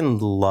 Like we can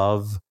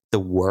love the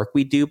work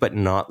we do, but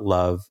not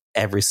love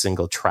every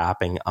single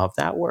trapping of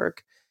that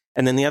work.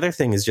 And then the other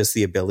thing is just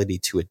the ability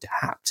to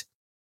adapt.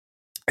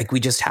 Like we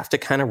just have to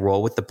kind of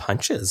roll with the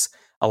punches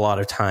a lot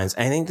of times.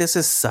 And I think this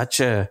is such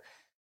a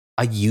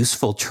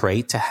useful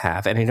trait to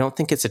have. And I don't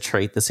think it's a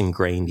trait that's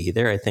ingrained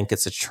either. I think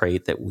it's a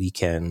trait that we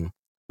can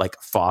like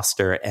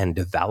foster and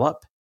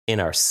develop in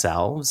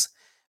ourselves,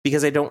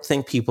 because I don't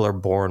think people are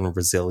born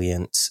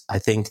resilient. I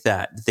think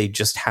that they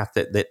just have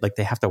to,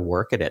 they have to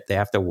work at it. They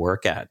have to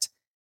work at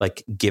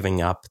like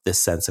giving up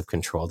this sense of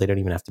control. They don't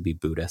even have to be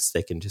Buddhist.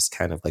 They can just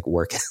kind of like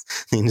work.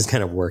 They can just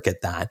kind of work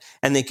at that,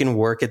 and they can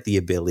work at the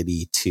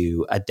ability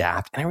to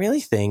adapt. And I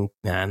really think,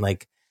 man,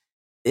 like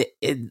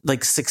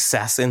like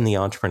success in the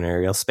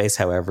entrepreneurial space,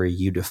 however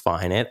you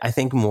define it, I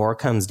think more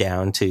comes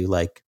down to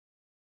like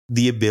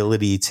the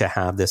ability to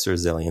have this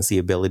resilience, the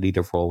ability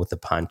to roll with the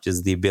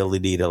punches, the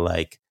ability to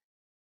like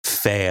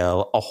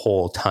fail a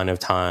whole ton of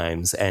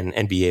times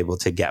and be able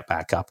to get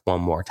back up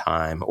one more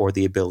time, or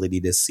the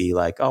ability to see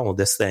like, oh, well,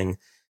 this thing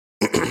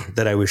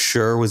that I was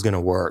sure was going to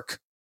work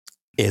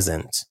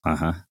isn't.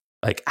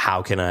 Like,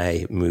 how can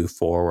I move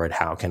forward?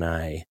 How can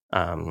I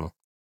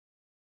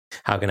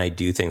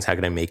do things? How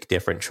can I make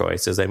different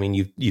choices? I mean,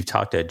 you've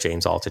talked to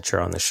James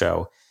Altucher on the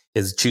show.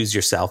 His Choose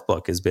Yourself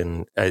book is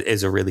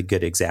a really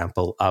good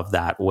example of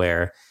that,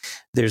 where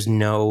there's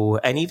no,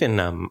 and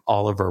even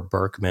Oliver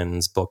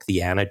Berkman's book,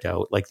 The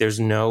Antidote, like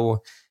there's no,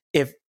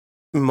 if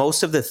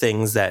most of the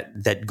things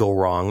that go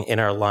wrong in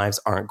our lives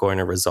aren't going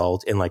to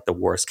result in like the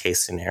worst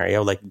case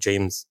scenario, like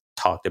James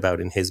talked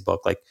about in his book,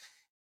 like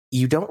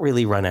you don't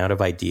really run out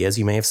of ideas.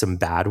 You may have some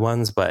bad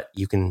ones, but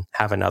you can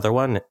have another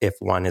one if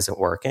one isn't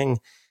working.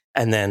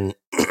 And then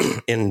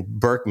in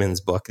Berkman's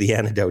book, The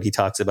Antidote, he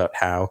talks about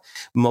how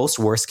most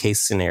worst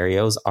case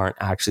scenarios aren't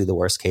actually the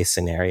worst case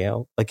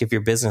scenario. Like if your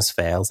business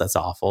fails, that's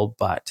awful,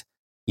 but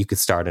you could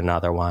start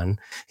another one.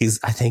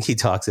 I think he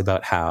talks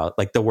about how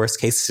like the worst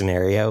case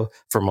scenario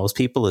for most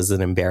people is an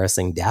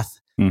embarrassing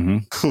death.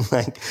 Mm-hmm.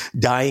 Like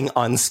dying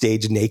on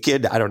stage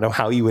naked. I don't know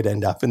how you would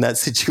end up in that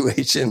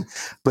situation,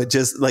 but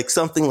just like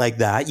something like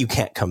that, you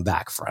can't come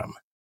back from.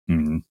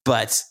 Mm-hmm.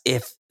 But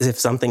if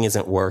something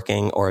isn't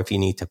working, or if you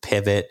need to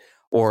pivot,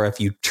 or if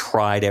you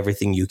tried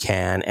everything you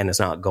can and it's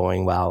not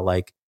going well,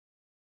 like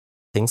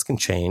things can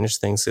change.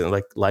 Things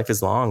like life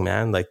is long,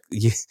 man. Like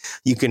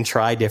you can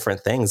try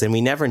different things, and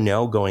we never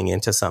know going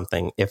into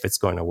something if it's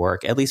going to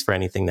work, at least for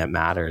anything that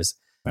matters.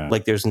 Yeah.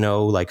 Like there's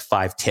no like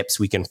 5 tips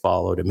we can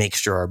follow to make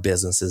sure our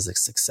business is a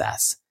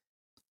success.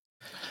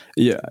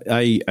 Yeah,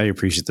 I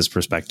appreciate this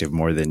perspective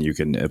more than you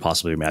can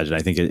possibly imagine. I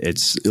think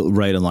it's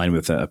right in line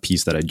with a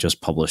piece that I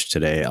just published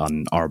today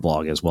on our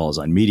blog as well as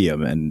on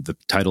Medium. And the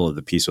title of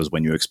the piece was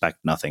 "When You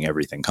Expect Nothing,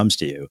 Everything Comes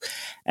to You."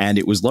 And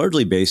it was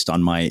largely based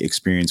on my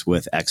experience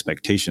with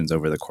expectations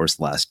over the course of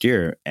last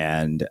year.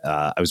 And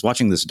I was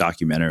watching this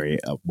documentary,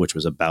 which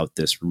was about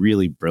this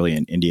really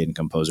brilliant Indian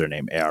composer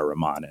named A.R.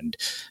 Rahman. And,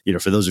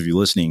 for those of you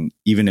listening,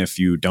 even if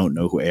you don't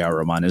know who A.R.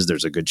 Rahman is,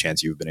 there's a good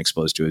chance you've been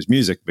exposed to his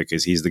music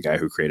because he's the guy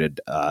who created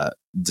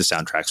the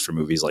soundtracks for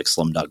movies like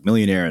Slumdog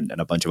Millionaire and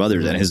a bunch of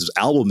others. And his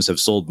albums have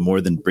sold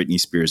more than Britney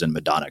Spears and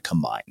Madonna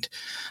combined.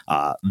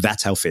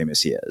 That's how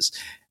famous he is.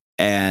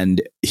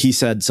 And he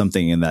said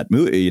something in that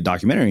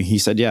documentary. He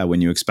said, yeah,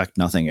 when you expect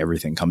nothing,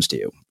 everything comes to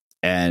you.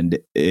 And,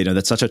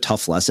 that's such a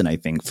tough lesson, I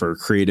think, for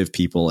creative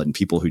people and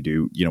people who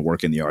do,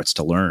 work in the arts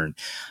to learn.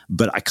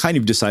 But I kind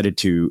of decided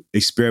to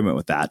experiment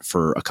with that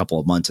for a couple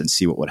of months and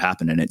see what would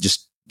happen. And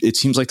it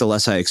seems like the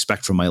less I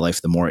expect from my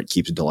life, the more it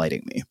keeps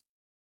delighting me.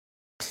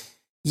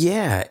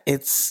 Yeah,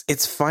 it's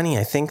funny.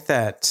 I think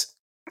that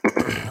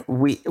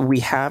we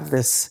have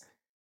this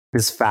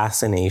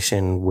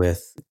fascination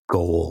with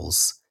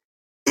goals.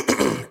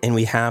 And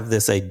we have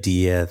this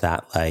idea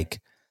that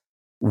like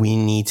we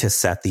need to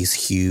set these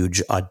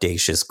huge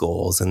audacious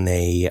goals, and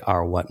they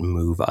are what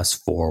move us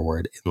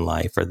forward in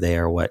life, or they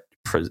are what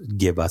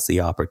give us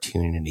the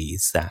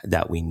opportunities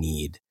that we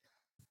need.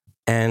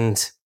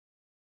 And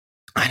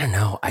I don't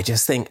know. I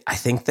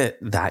think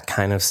that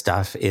kind of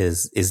stuff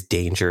is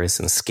dangerous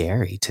and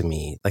scary to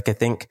me. Like, I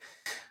think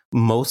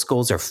most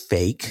goals are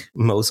fake.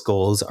 Most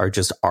goals are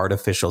just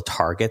artificial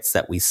targets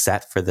that we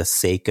set for the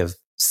sake of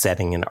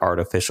setting an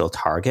artificial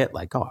target.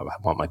 Like, oh,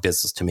 I want my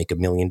business to make $1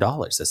 million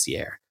this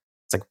year.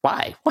 It's like,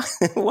 why?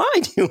 Why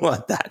do you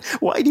want that?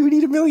 Why do you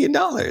need $1 million?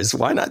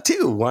 Why not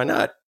 2? Why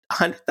not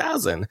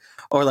 100,000?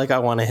 Or like, I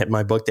want to hit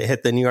my book to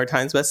hit the New York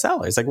Times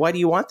bestseller. It's like, why do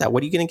you want that?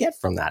 What are you going to get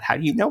from that? How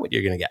do you know what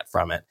you're going to get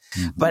from it?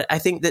 Mm-hmm. But I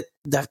think that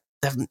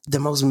the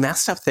most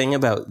messed up thing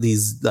about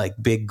these like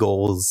big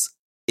goals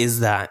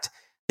is that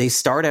they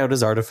start out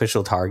as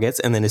artificial targets.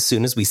 And then as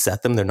soon as we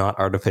set them, they're not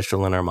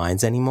artificial in our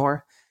minds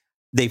anymore.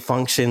 They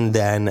function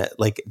then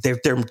like they're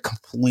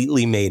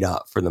completely made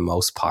up for the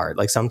most part.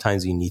 Like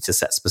sometimes you need to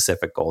set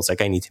specific goals.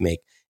 Like I need to make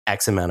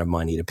X amount of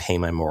money to pay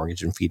my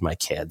mortgage and feed my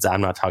kids.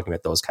 I'm not talking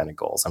about those kind of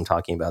goals. I'm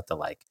talking about the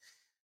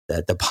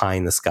pie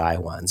in the sky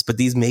ones. But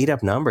these made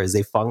up numbers,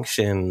 they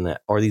function,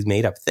 or these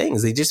made up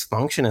things, they just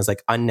function as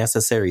like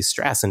unnecessary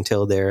stress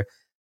until they're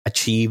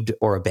achieved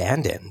or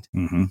abandoned.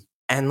 Mm-hmm.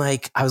 And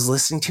like I was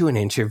listening to an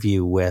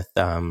interview with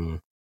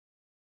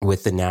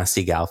the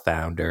Nasty Gal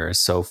founder,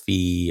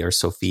 Sophia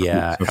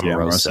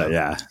Amoroso.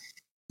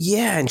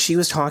 Yeah. And she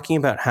was talking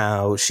about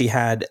how she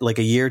had like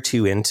a year or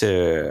two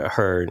into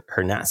her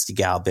Nasty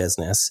Gal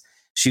business.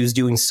 She was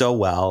doing so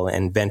well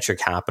and venture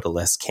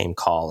capitalists came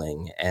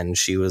calling, and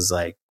she was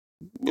like,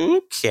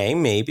 okay,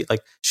 maybe.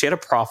 Like she had a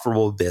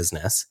profitable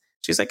business.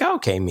 She's like, oh,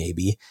 okay,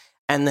 maybe.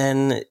 And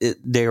then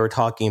they were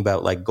talking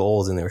about like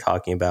goals, and they were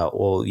talking about,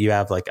 well, you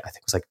have like, I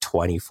think it was like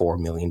 $24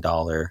 million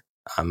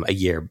a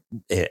year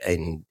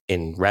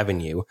in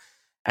revenue.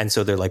 And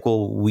so they're like,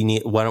 well,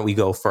 why don't we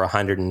go for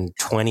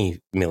 $120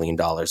 million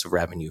of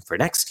revenue for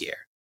next year?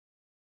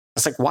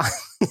 It's like, why?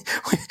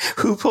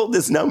 Who pulled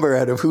this number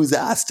out of whose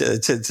ass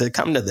to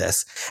come to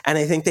this? And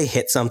I think they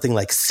hit something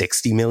like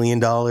 $60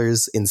 million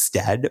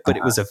instead, but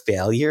it was a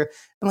failure.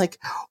 I'm like,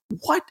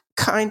 what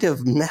kind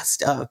of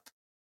messed up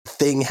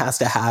thing has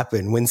to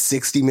happen when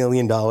 $60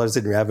 million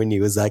in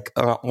revenue is like,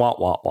 wah,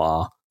 wah,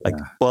 wah. Like,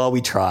 well,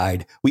 we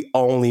tried. We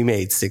only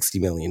made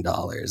 $60 million.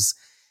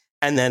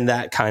 And then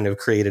that kind of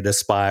created a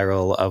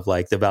spiral of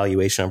like the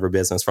valuation of her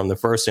business from the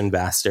first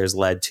investors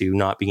led to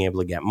not being able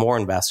to get more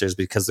investors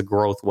because the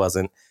growth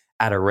wasn't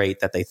at a rate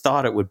that they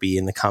thought it would be,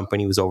 and the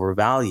company was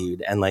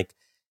overvalued. And like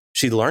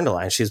she learned a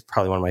lot. She's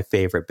probably one of my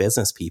favorite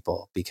business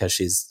people because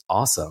she's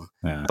awesome.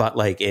 Yeah. But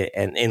like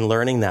and in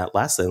learning that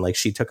lesson, like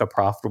she took a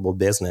profitable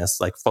business,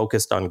 like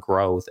focused on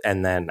growth,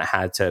 and then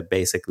had to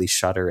basically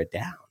shutter it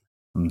down.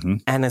 Mm-hmm.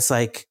 And it's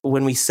like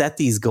when we set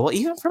these goals,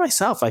 even for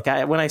myself, like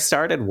when I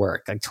started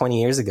work like 20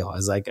 years ago, I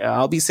was like,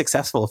 I'll be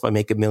successful if I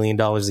make $1 million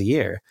a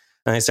year.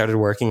 And I started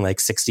working like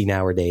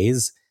 16-hour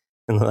days.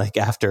 And like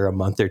after a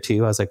month or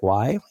two, I was like,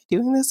 why am I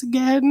doing this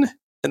again?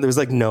 And there was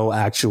like no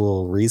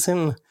actual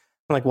reason. I'm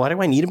like, why do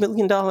I need $1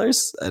 million?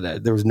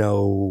 And there was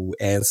no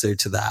answer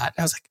to that. And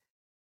I was like,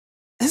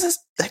 this is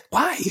like,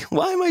 why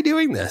am I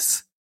doing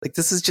this? Like,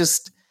 this is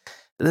just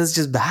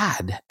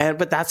bad.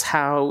 But that's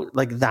how,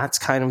 like, that's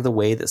kind of the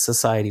way that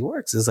society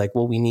works, is like,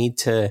 well, we need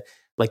to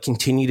like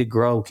continue to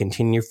grow,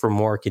 continue for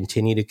more,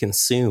 continue to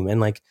consume. And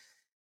like,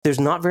 there's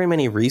not very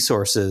many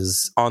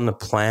resources on the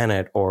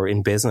planet or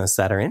in business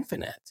that are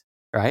infinite,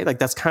 right? Like,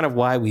 that's kind of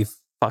why we've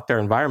fucked our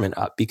environment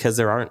up, because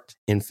there aren't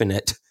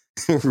infinite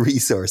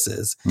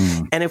resources.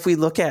 And if we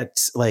look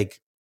at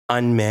like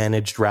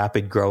unmanaged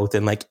rapid growth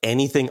and like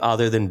anything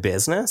other than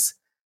business,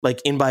 like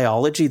in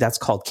biology, that's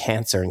called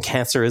cancer, and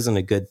cancer isn't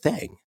a good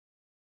thing,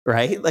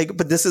 right? Like,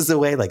 but this is the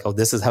way, like, oh,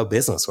 this is how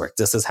business works.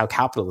 This is how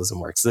capitalism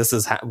works. This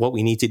is what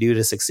we need to do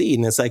to succeed.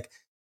 And it's like,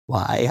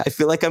 why. I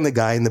feel like I'm the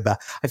guy in the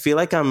back. I feel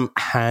like I'm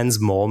Hans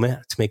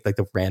Moleman, to make like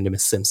the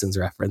randomest Simpsons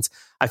reference.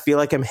 I feel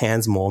like I'm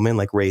Hans Moleman,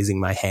 like raising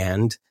my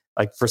hand.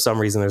 Like for some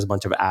reason, there's a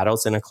bunch of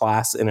adults in a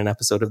class in an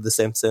episode of The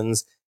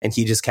Simpsons, and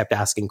he just kept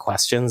asking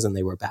questions and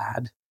they were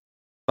bad.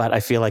 But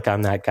I feel like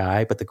I'm that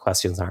guy, but the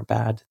questions aren't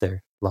bad.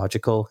 They're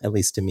logical, at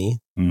least to me.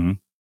 Mm-hmm.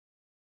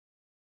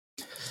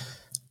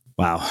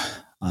 Wow.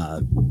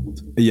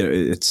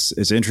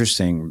 It's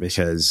interesting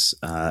because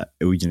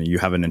you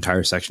have an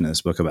entire section of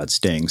this book about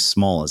staying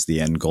small as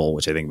the end goal,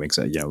 which I think makes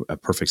a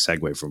perfect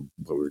segue from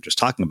what we were just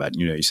talking about.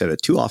 You said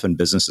that too often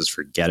businesses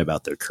forget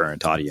about their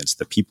current audience,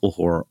 the people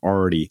who are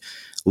already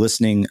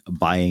listening,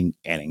 buying,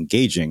 and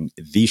engaging.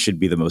 These should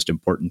be the most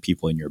important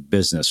people in your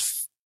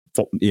business,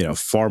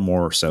 far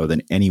more so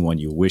than anyone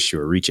you wish you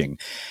were reaching.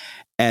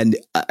 And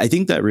I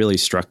think that really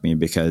struck me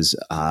because,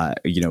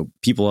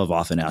 people have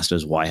often asked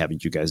us, why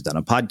haven't you guys done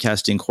a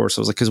podcasting course?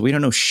 I was like, because we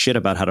don't know shit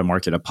about how to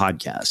market a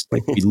podcast.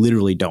 Like, we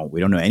literally don't. We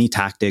don't know any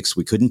tactics.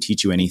 We couldn't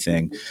teach you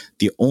anything.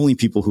 The only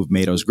people who've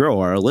made us grow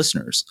are our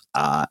listeners.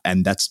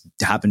 And that's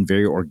happened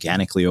very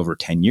organically over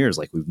 10 years.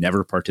 Like, we've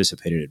never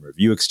participated in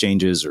review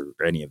exchanges or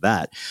any of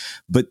that.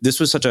 But this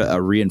was such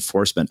a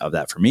reinforcement of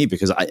that for me,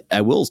 because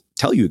I will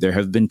tell you, there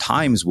have been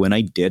times when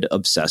I did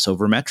obsess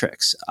over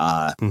metrics.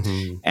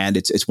 And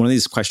it's one of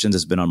these questions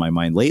that's been on my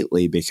mind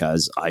lately,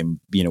 because I'm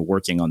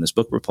working on this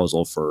book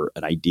proposal for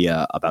an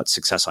idea about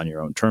success on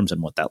your own terms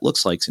and what that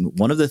looks like. And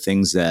one of the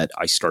things that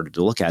I started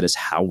to look at is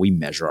how we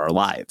measure our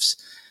lives.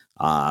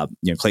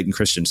 Clayton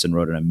Christensen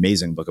wrote an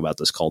amazing book about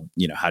this called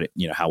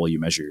how will you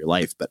measure your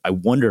life? But I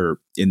wonder,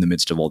 in the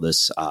midst of all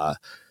this, how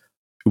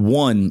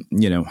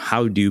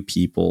do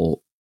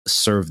people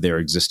serve their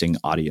existing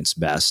audience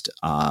best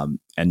and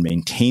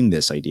maintain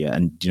this idea?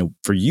 And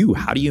for you,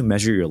 how do you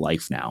measure your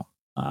life now?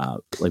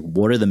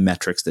 What are the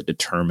metrics that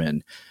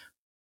determine,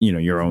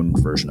 your own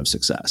version of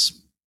success?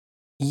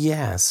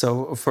 Yeah.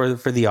 So for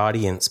the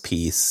audience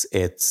piece,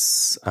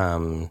 it's,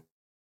 I've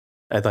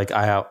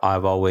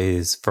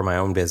always, for my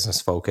own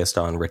business, focused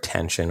on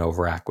retention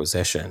over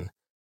acquisition.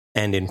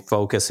 And in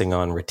focusing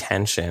on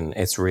retention,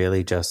 it's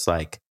really just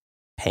like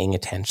paying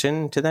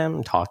attention to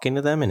them, talking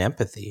to them, and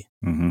empathy.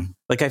 Mm-hmm.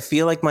 Like, I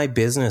feel like my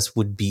business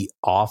would be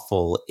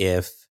awful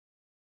if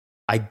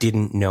I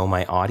didn't know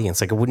my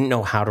audience. Like, I wouldn't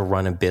know how to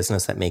run a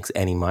business that makes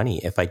any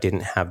money if I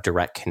didn't have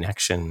direct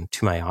connection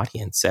to my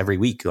audience every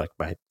week. Like,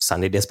 my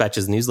Sunday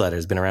Dispatches newsletter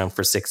has been around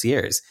for 6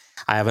 years.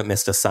 I haven't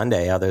missed a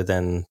Sunday other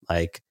than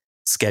like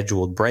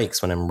scheduled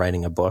breaks when I'm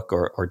writing a book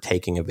or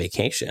taking a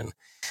vacation.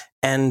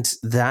 And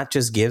that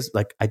just gives,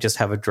 like, I just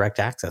have a direct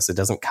access. It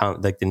doesn't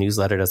come, like, the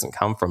newsletter doesn't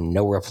come from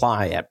no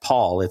reply at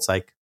Paul. It's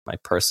like my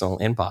personal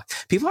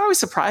inbox. People are always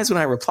surprised when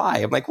I reply.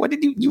 I'm like, what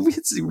did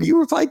you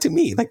replied to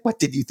me? Like, what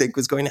did you think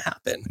was going to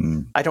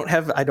happen? I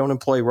don't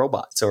employ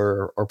robots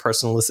or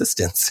personal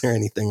assistants or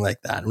anything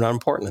like that. I'm not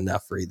important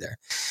enough for either.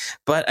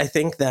 But I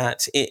think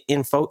that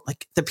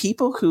like the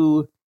people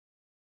who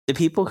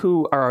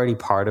are already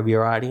part of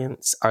your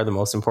audience are the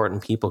most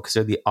important people, because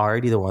they're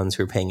already the ones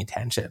who are paying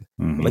attention.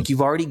 Mm-hmm. Like,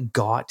 you've already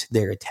got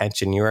their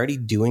attention. You're already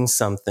doing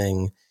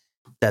something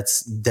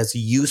that's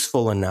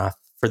useful enough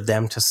for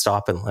them to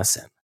stop and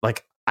listen.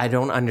 Like, I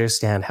don't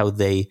understand how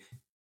they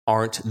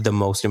aren't the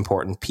most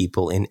important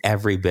people in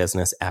every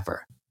business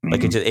ever. Mm-hmm.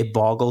 Like, it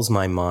boggles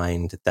my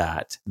mind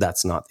that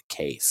that's not the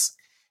case.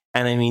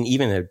 And I mean,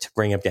 even to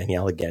bring up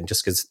Danielle again,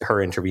 just because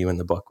her interview in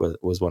the book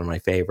was one of my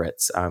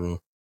favorites.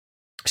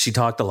 She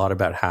talked a lot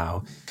about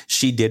how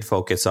she did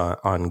focus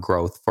on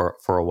growth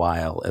for a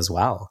while as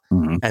well.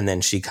 Mm-hmm. And then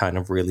she kind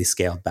of really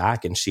scaled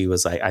back, and she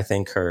was like, I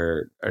think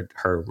her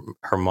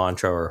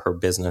mantra or her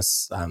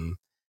business,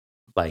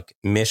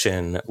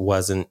 mission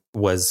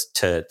was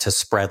to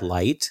spread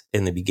light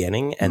in the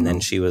beginning. And then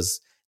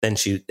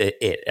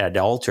it had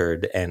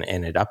altered and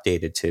it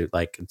updated to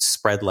like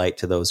spread light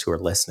to those who are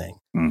listening,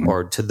 mm-hmm.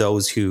 or to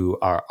those who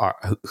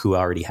who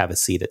already have a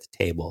seat at the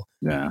table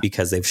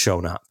because they've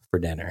shown up for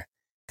dinner,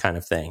 kind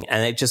of thing.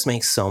 And it just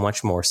makes so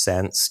much more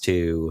sense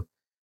to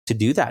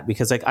do that,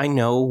 because like, I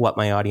know what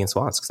my audience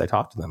wants because I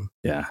talk to them.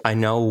 Yeah. I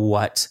know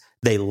what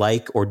they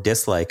like or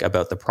dislike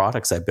about the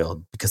products I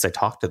build because I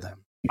talk to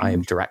them. I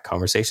have direct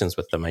conversations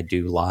with them. I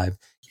do live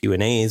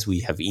Q&As. We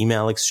have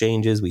email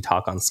exchanges. We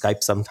talk on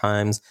Skype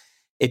sometimes.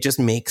 It just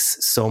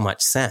makes so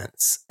much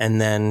sense.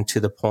 And then to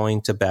the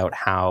point about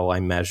how I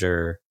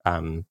measure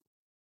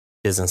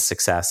business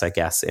success, I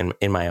guess,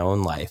 in my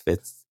own life,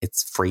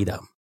 it's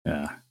freedom.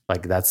 Yeah.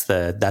 Like, that's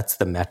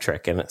the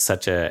metric. And it's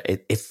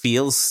it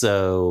feels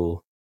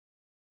so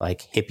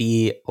like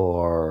hippie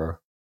or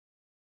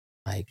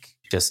like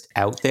just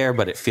out there,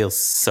 but it feels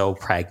so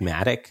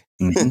pragmatic.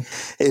 Mm-hmm.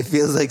 It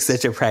feels like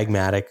such a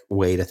pragmatic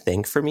way to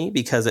think for me,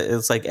 because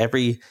it's like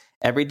every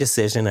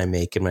decision I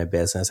make in my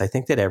business, I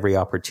think that every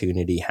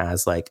opportunity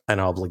has like an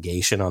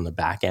obligation on the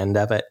back end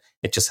of it.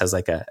 It just has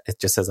like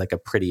a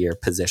prettier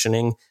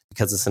positioning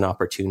because it's an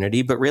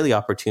opportunity, but really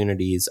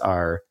opportunities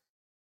are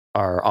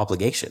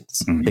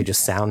obligations. Mm-hmm. They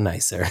just sound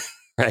nicer,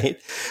 right?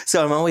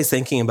 So I'm always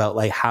thinking about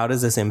like, how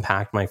does this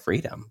impact my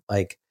freedom?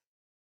 Like,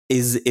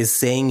 is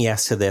saying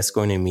yes to this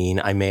going to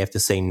mean I may have to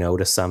say no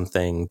to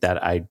something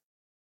that I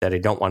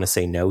don't want to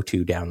say no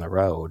to down the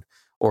road?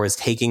 Or is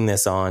taking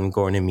this on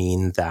going to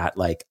mean that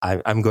like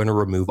I'm going to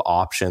remove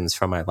options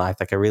from my life?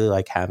 Like I really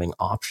like having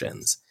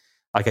options.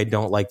 Like I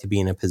don't like to be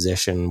in a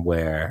position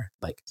where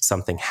like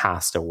something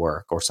has to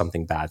work or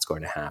something bad's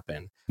going to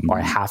happen, or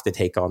I have to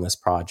take on this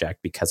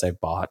project because I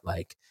bought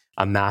like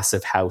a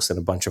massive house and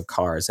a bunch of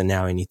cars and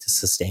now I need to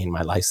sustain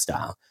my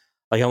lifestyle.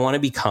 Like I want to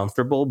be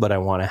comfortable, but I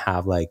want to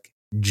have like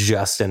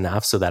just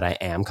enough so that I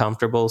am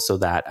comfortable, so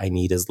that I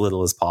need as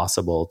little as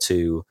possible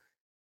to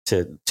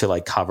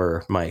like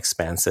cover my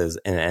expenses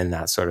and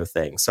that sort of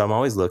thing. So I'm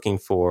always looking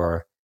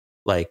for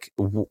like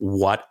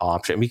what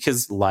option,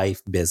 because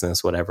life,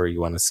 business, whatever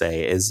you want to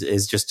say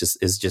is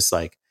just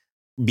like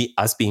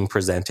us being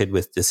presented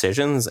with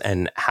decisions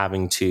and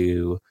having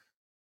to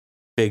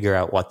figure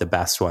out what the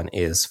best one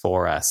is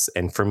for us.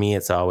 And for me,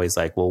 it's always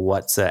like, well,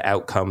 what's the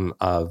outcome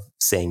of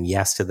saying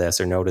yes to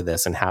this or no to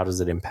this, and how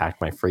does it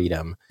impact my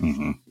freedom?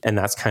 Mm-hmm. And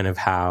that's kind of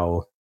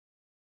how,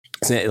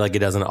 like, it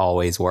doesn't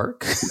always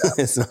work. Yeah.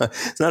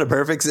 It's not a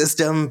perfect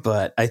system,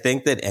 but I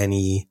think that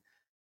any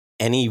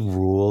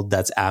rule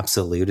that's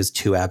absolute is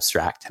too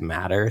abstract to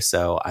matter.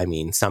 So, I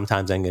mean,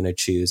 sometimes I'm going to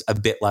choose a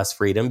bit less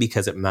freedom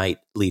because it might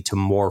lead to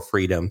more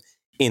freedom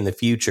in the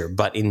future.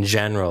 But in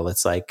general,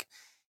 it's like,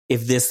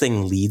 if this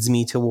thing leads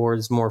me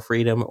towards more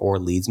freedom or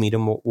leads me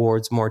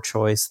towards more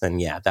choice, then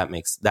yeah, that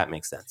makes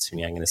sense to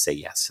me. I'm going to say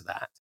yes to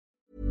that.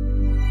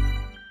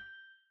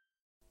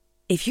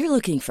 If you're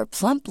looking for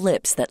plump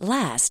lips that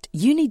last,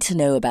 you need to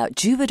know about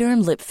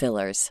Juvederm lip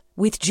fillers.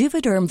 With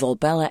Juvederm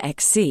Volbella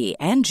XC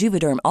and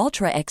Juvederm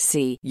Ultra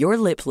XC, your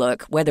lip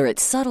look, whether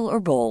it's subtle or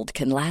bold,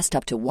 can last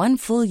up to 1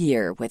 full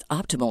year with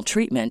optimal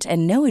treatment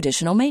and no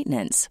additional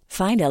maintenance.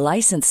 Find a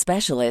licensed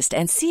specialist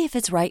and see if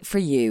it's right for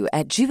you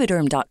at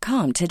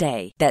Juvederm.com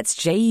today. That's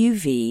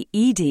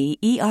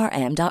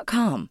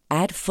JUVEDERM.com.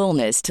 Add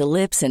fullness to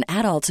lips in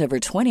adults over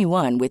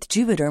 21 with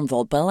Juvederm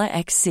Volbella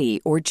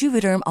XC or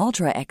Juvederm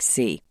Ultra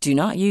XC. Do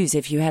not use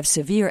if you have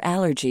severe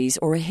allergies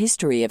or a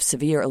history of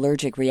severe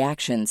allergic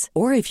reactions,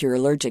 or if you're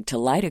allergic to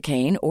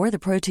lidocaine or the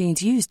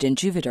proteins used in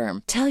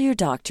Juvederm. Tell your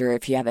doctor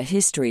if you have a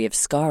history of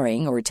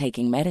scarring or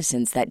taking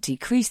medicines that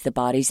decrease the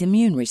body's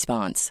immune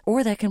response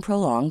or that can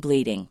prolong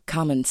bleeding.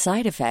 Common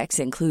side effects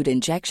include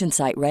injection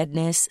site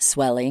redness,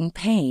 swelling,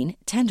 pain,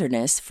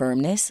 tenderness,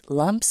 firmness,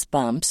 lumps,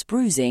 bumps,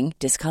 bruising,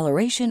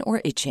 discoloration,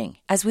 or itching.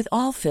 As with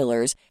all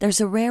fillers,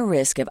 there's a rare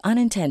risk of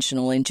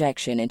unintentional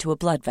injection into a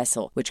blood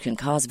vessel, which can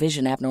cause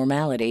vision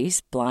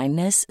abnormalities,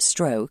 blindness,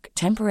 stroke,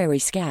 temporary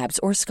scabs,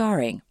 or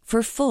scarring.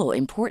 For full,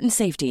 important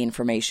safety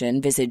information,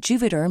 visit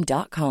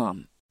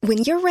Juvederm.com. When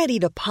you're ready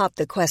to pop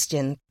the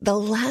question, the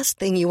last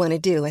thing you want to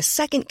do is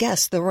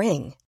second-guess the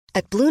ring.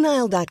 At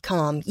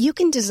BlueNile.com, you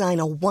can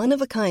design a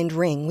one-of-a-kind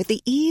ring with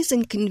the ease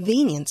and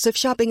convenience of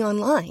shopping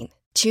online.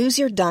 Choose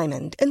your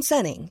diamond and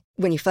setting.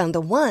 When you find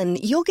the one,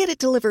 you'll get it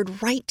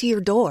delivered right to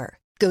your door.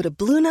 Go to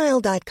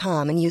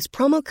BlueNile.com and use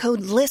promo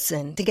code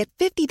LISTEN to get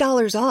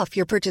 $50 off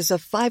your purchase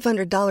of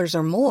 $500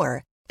 or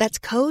more. That's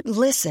code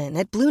LISTEN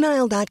at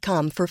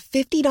BlueNile.com for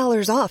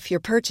 $50 off your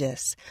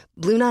purchase.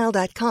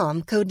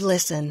 BlueNile.com, code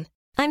LISTEN.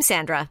 I'm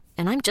Sandra,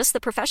 and I'm just the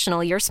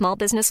professional your small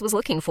business was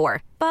looking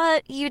for.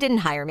 But you didn't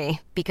hire me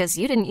because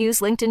you didn't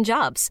use LinkedIn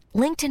Jobs.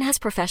 LinkedIn has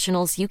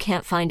professionals you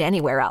can't find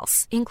anywhere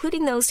else,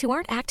 including those who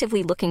aren't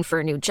actively looking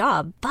for a new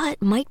job,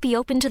 but might be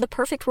open to the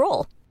perfect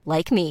role,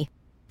 like me.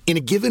 In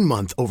a given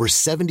month, over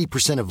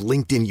 70% of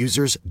LinkedIn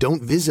users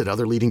don't visit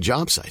other leading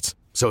job sites.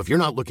 So if you're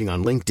not looking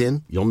on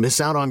LinkedIn, you'll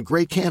miss out on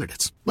great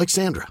candidates like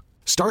Sandra.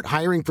 Start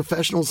hiring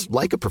professionals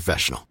like a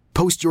professional.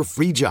 Post your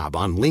free job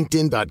on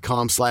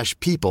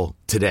linkedin.com/people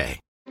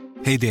today.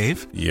 Hey,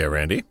 Dave. Yeah,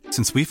 Randy.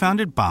 Since we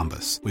founded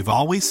Bombas, we've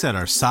always said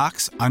our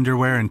socks,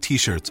 underwear, and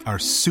T-shirts are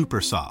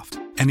super soft.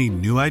 Any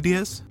new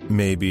ideas?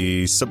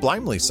 Maybe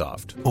sublimely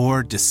soft.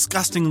 Or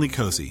disgustingly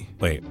cozy.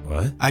 Wait,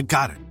 what? I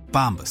got it.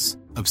 Bombas.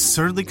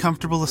 Absurdly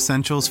comfortable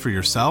essentials for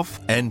yourself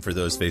and for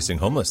those facing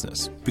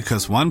homelessness.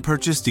 Because one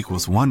purchased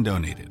equals one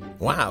donated.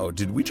 Wow,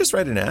 did we just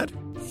write an ad?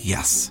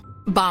 Yes.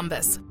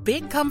 Bombas.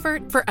 Big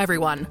comfort for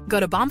everyone. Go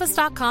to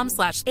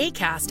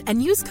bombas.com/ACAST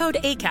and use code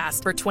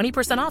ACAST for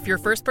 20% off your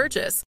first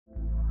purchase.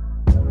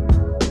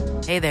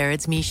 Hey there,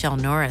 it's Michelle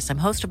Norris. I'm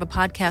host of a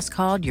podcast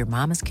called Your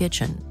Mama's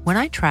Kitchen. When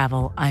I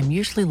travel, I'm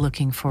usually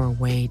looking for a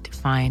way to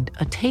find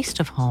a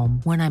taste of home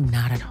when I'm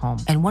not at home.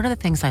 And one of the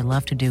things I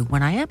love to do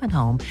when I am at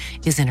home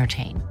is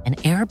entertain. And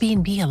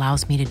Airbnb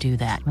allows me to do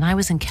that. When I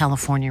was in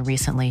California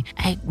recently,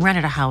 I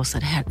rented a house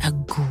that had a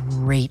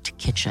great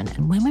kitchen.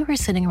 And when we were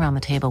sitting around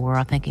the table, we were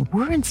all thinking,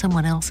 we're in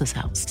someone else's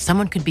house.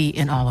 Someone could be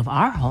in all of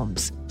our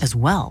homes as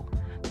well.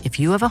 If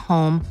you have a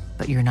home,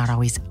 but you're not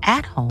always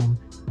at home,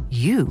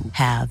 you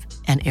have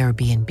an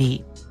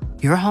Airbnb.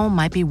 Your home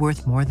might be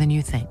worth more than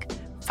you think.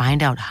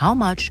 Find out how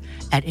much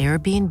at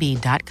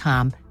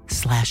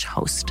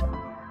airbnb.com/host.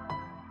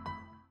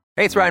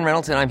 Hey, it's Ryan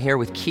Reynolds, and I'm here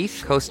with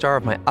Keith, co-star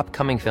of my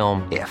upcoming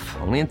film, If,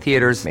 only in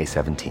theaters May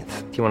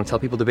 17th. Do you want to tell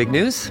people the big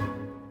news?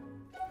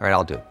 All right,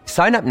 I'll do it.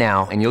 Sign up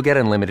now and you'll get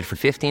unlimited for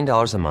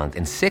 $15 a month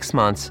and 6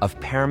 months of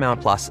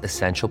Paramount Plus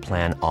Essential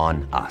Plan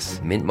on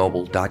us.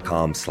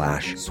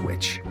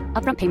 MintMobile.com/switch.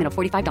 Upfront payment of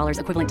 $45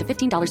 equivalent to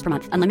 $15 per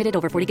month. Unlimited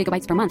over 40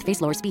 gigabytes per month.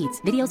 Face lower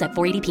speeds. Videos at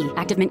 480p.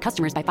 Active Mint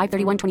customers by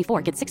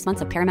 531.24 get 6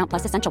 months of Paramount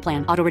Plus Essential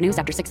Plan. Auto renews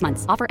after 6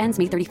 months. Offer ends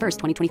May 31st,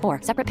 2024.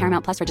 Separate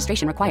Paramount Plus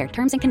registration required.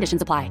 Terms and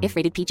conditions apply if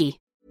rated PG.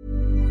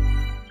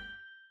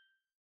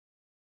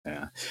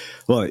 Yeah.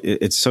 Well,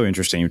 it's so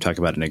interesting. You talk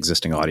about an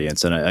existing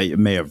audience, and I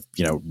may have,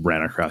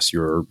 ran across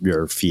your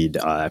feed.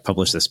 I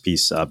published this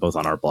piece both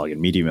on our blog and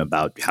Medium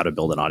about how to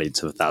build an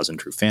audience of 1,000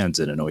 true fans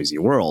in a noisy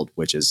world,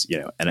 which is,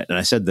 and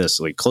I said this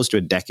like close to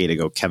a decade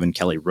ago. Kevin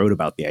Kelly wrote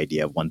about the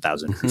idea of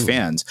 1,000 true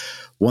fans,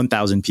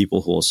 1,000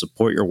 people who will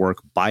support your work,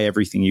 buy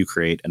everything you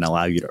create, and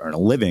allow you to earn a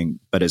living.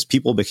 But as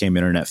people became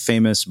internet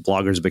famous,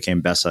 bloggers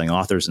became best-selling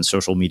authors, and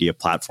social media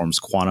platforms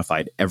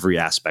quantified every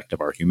aspect of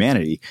our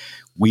humanity,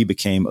 we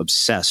became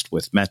obsessed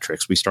with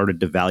metrics. We started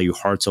to value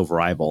hearts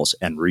over eyeballs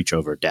and reach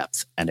over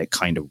depth, and it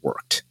kind of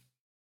worked.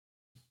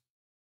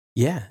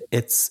 Yeah,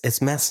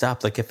 it's messed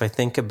up. Like if I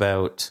think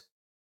about,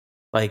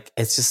 like,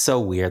 it's just so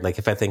weird. Like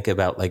if I think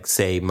about, like,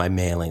 say my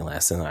mailing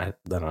list, and I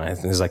don't know, I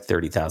think there's like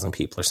 30,000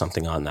 people or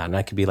something on that, and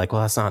I could be like,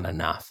 well, that's not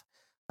enough.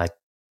 Like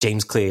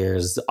James Clear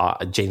is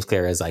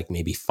like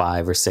maybe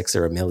 5 or 6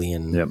 or 1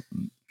 million,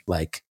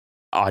 like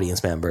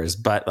audience members,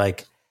 but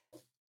like.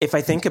 If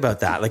I think about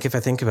that,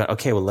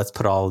 okay, well, let's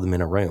put all of them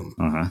in a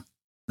room.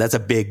 That's a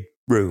big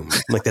room.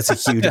 Like that's a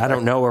huge, I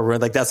don't know, or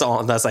like that's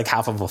like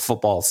half of a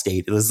football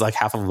stadium. This is like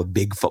half of a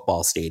big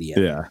football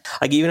stadium. Yeah.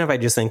 Like even if I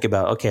just think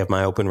about, okay, if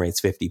my open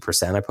rate's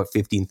 50%, I put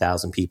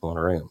 15,000 people in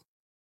a room.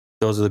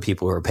 Those are the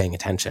people who are paying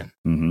attention.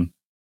 Mm-hmm.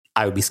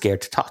 I would be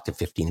scared to talk to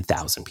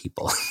 15,000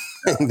 people.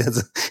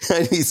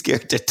 I'd be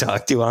scared to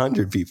talk to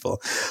 100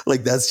 people.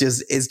 Like it's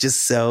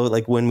just so,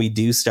 like when we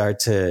do start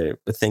to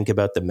think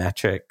about the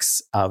metrics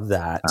of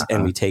that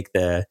and we take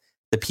the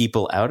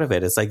people out of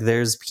it, it's like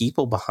there's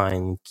people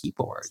behind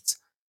keyboards,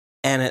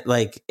 and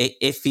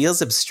it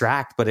feels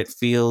abstract, but it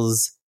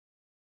feels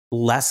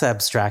less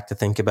abstract to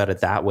think about it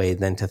that way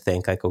than to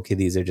think like, okay,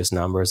 these are just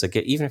numbers. Like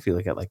even if you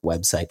look at like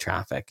website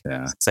traffic,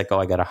 it's like, oh,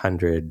 I got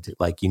 100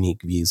 like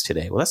unique views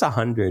today. Well, that's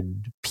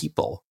 100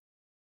 people.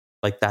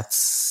 Like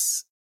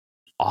that's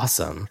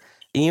awesome.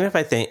 And even if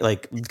I think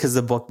like, because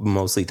the book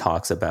mostly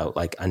talks about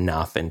like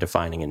enough and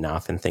defining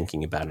enough and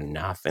thinking about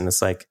enough. And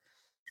it's like,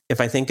 if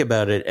I think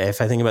about it,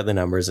 if I think about the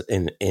numbers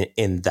in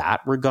that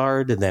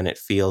regard, then it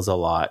feels a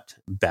lot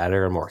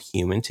better and more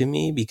human to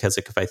me. Because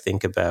like if I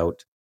think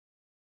about,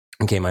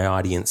 okay, my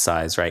audience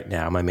size right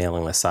now, my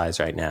mailing list size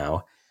right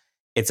now,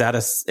 it's at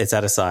a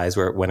size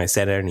where when I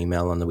send out an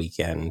email on the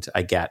weekend,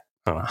 I get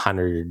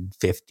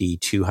 150,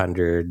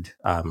 200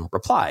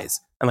 replies.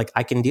 And like,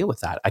 I can deal with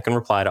that. I can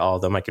reply to all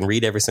of them. I can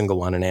read every single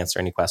one and answer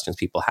any questions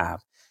people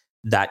have.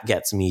 That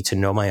gets me to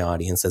know my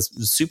audience. That's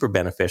super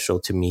beneficial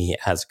to me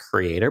as a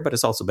creator, but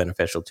it's also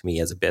beneficial to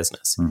me as a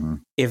business. Mm-hmm.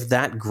 If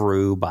that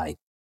grew by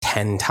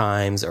 10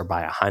 times or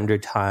by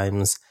 100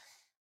 times,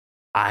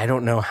 I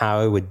don't know how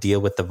I would deal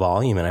with the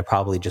volume, and I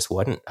probably just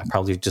wouldn't. I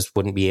probably just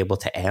wouldn't be able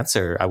to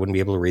answer. I wouldn't be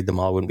able to read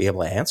them all. I wouldn't be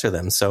able to answer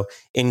them. So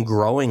in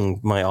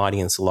growing my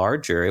audience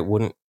larger, it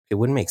wouldn't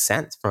make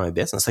sense for my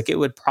business. Like it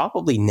would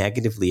probably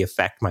negatively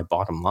affect my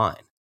bottom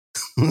line.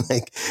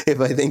 Like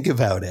if I think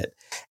about it.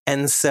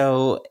 And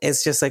so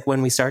it's just like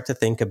when we start to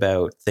think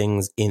about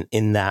things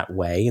in that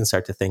way and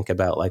start to think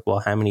about like, well,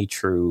 how many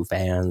true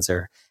fans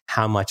or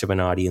how much of an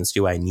audience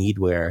do I need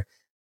where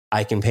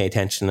I can pay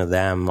attention to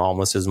them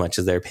almost as much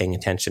as they're paying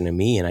attention to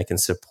me, and I can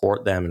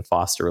support them and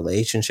foster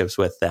relationships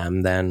with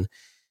them, then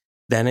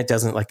it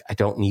doesn't, like, I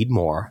don't need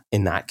more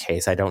in that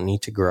case. I don't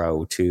need to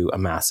grow to a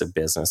massive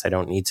business. I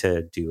don't need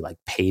to do like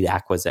paid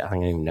acquisition. I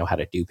don't even know how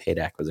to do paid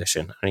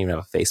acquisition. I don't even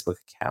have a Facebook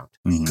account.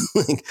 Mm-hmm.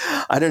 Like,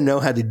 I don't know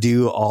how to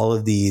do all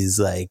of these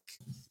like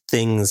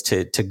things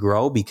to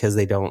grow because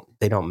they don't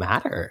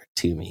matter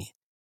to me.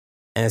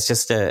 And it's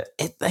just dude,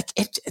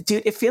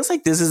 it feels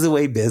like this is the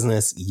way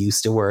business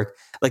used to work.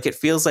 Like it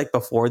feels like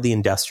before the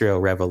Industrial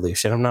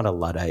Revolution. I'm not a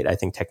Luddite. I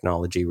think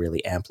technology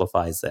really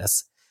amplifies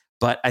this.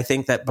 But I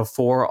think that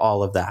before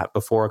all of that,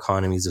 before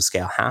economies of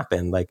scale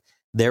happened, like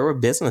there were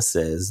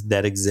businesses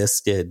that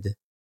existed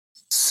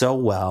so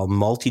well,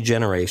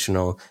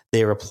 multi-generational.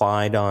 They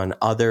relied on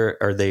other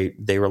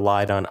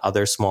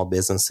small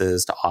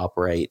businesses to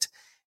operate.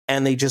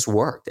 And they just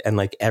worked, and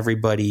like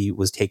everybody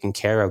was taken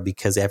care of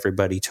because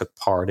everybody took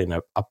part in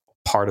a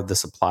part of the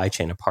supply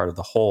chain, a part of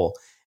the whole,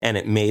 and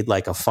it made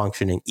like a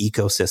functioning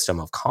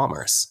ecosystem of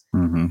commerce.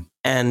 Mm-hmm.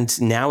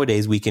 And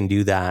nowadays we can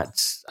do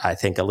that, I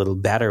think, a little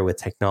better with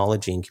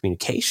technology and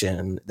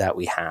communication that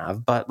we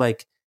have. But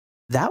like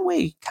that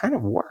way kind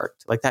of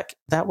worked. Like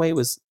that way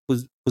was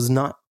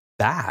not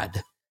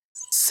bad.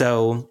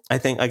 So I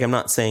think, like, I'm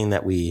not saying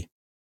that we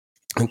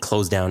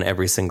close down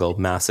every single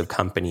massive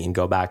company and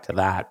go back to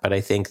that. But I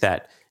think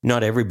that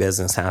not every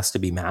business has to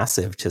be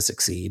massive to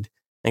succeed.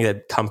 I think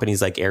that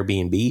companies like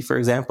Airbnb, for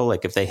example,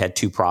 like if they had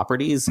 2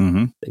 properties,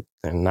 mm-hmm.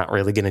 they're not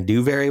really going to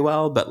do very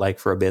well. But like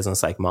for a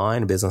business like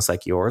mine, a business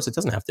like yours, it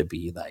doesn't have to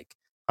be like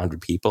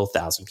 100 people,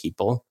 1,000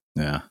 people.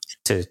 Yeah.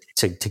 To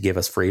give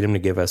us freedom, to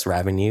give us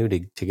revenue,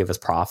 to give us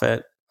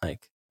profit.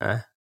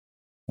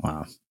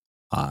 Wow.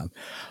 I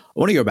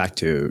want to go back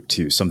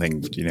to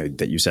something,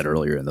 that you said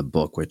earlier in the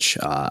book, which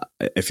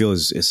I feel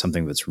is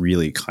something that's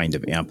really kind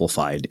of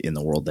amplified in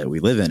the world that we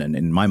live in. And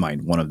in my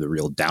mind, one of the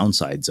real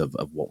downsides of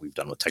what we've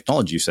done with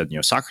technology, you said,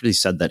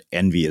 Socrates said that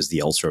envy is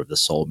the ulcer of the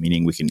soul,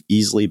 meaning we can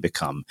easily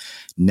become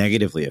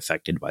negatively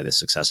affected by the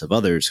success of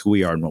others. Who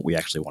we are and what we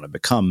actually want to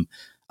become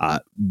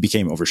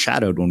became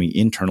overshadowed when we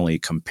internally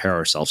compare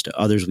ourselves to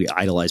others. We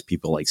idolize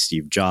people like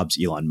Steve Jobs,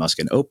 Elon Musk,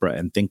 and Oprah,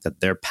 and think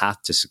that their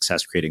path to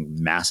success, creating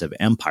massive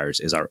empires,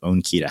 is our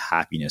own key to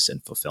happiness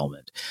and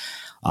fulfillment.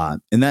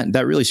 And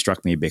that really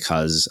struck me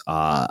because,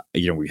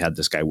 we had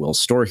this guy, Will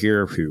Storr,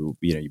 here, who,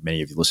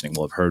 many of you listening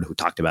will have heard, who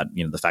talked about,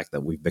 the fact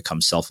that we've become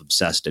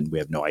self-obsessed and we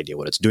have no idea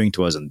what it's doing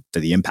to us, and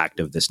that the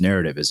impact of this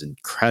narrative is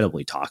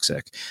incredibly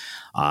toxic.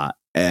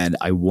 And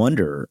I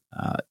wonder,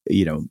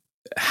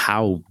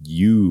 how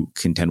you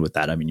contend with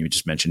that. I mean, you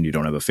just mentioned you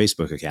don't have a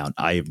Facebook account.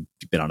 I've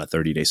been on a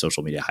 30-day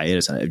social media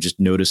hiatus, and I've just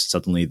noticed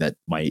suddenly that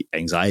my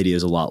anxiety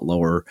is a lot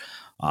lower.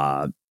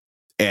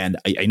 And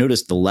I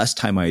noticed the less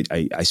time I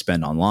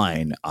spend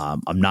online,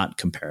 I'm not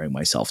comparing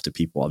myself to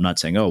people. I'm not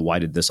saying, oh, why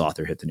did this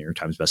author hit the New York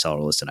Times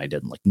bestseller list and I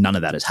didn't? Like, none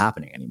of that is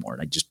happening anymore.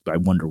 And I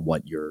wonder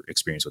what your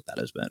experience with that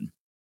has been.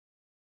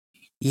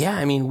 Yeah,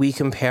 I mean, we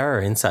compare our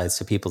insides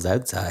to people's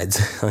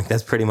outsides. Like,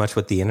 that's pretty much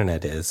what the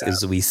internet is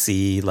we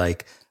see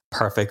like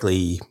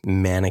perfectly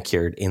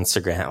manicured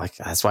Instagram. Like,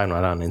 that's why I'm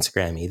not on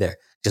Instagram either. It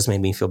just made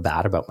me feel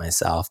bad about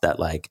myself that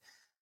like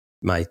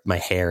my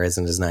hair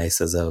isn't as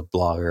nice as a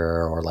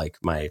blogger, or like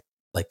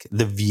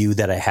the view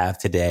that I have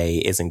today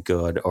isn't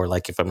good, or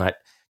like if I'm not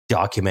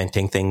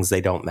documenting things,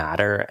 they don't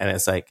matter. And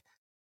it's like,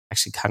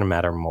 actually kind of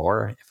matter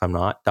more if I'm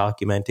not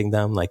documenting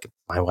them. Like,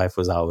 my wife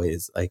was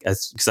always like,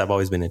 because I've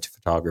always been into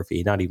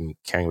photography, not even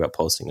caring about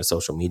posting to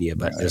social media,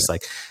 but just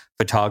like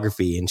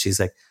photography. And she's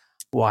like,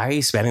 why are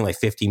you spending like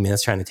 15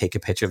 minutes trying to take a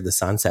picture of the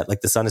sunset?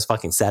 Like, the sun is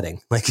fucking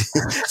setting. Like,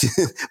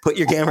 put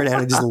your camera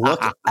down and just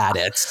look at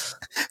it.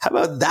 How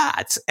about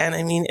that? And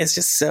I mean, it's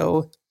just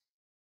so,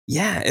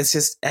 yeah, it's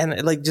just,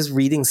 and like just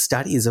reading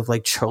studies of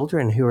like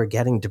children who are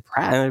getting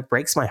depressed, and it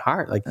breaks my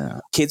heart. Like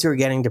kids who are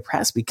getting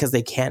depressed because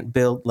they can't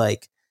build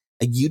like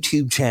a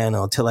YouTube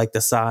channel to like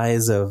the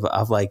size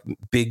of like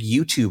big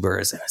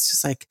YouTubers. And it's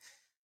just like,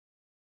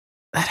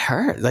 that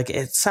hurt. Like,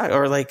 it's,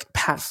 or like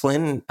Pat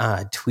Flynn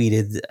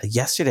tweeted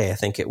yesterday, I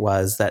think it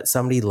was, that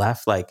somebody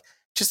left like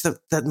just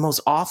the most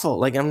awful,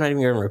 like, I'm not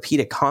even going to repeat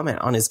it, comment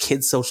on his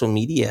kid's social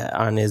media,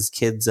 on his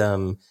kid's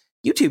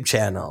YouTube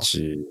channel.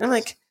 Jeez. I'm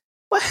like,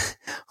 what?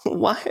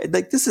 Why?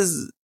 Like, this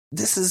is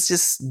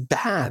just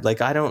bad.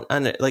 Like, I don't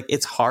like,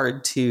 it's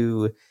hard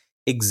to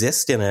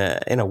exist in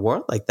a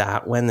world like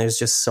that when there's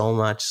just so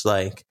much,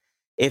 like,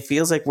 it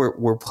feels like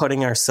we're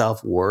putting our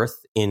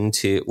self-worth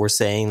into, we're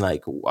saying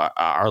like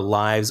our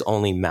lives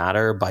only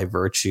matter by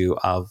virtue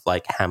of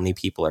like how many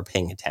people are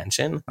paying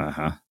attention.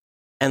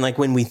 And like,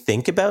 when we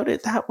think about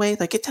it that way,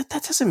 like that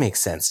doesn't make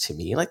sense to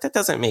me. Like, that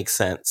doesn't make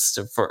sense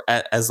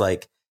as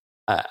like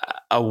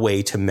a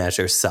way to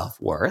measure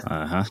self-worth.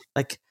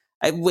 Like,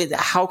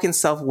 how can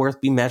self-worth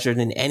be measured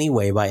in any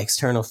way by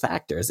external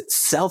factors? It's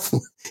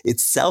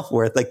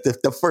self-worth. Like,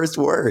 the first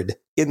word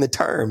in the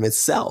term is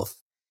self.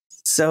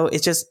 So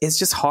it's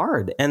just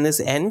hard. And this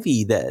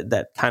envy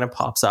that kind of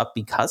pops up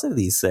because of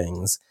these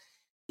things,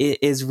 it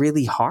is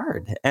really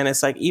hard. And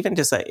it's like, even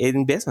just like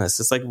in business,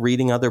 it's like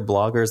reading other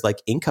bloggers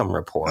like income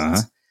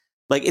reports.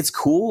 Like, it's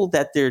cool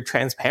that they're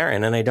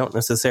transparent, and I don't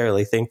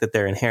necessarily think that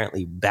they're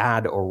inherently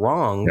bad or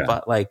wrong,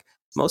 but like,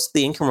 most of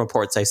the income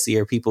reports I see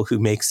are people who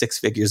make 6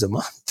 figures a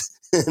month.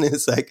 And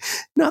it's like,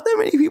 not that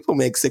many people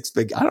make 6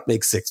 figures. I don't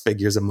make 6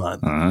 figures a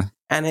month.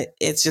 And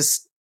it's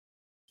just,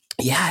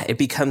 yeah, it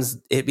becomes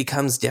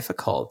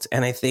difficult.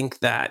 And I just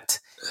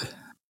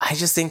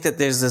think that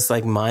there's this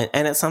like mind,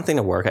 and it's something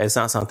to work. It's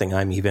not something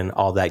I'm even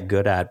all that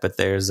good at, but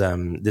there's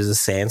a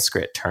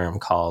Sanskrit term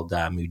called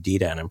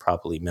mudita, and I'm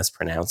probably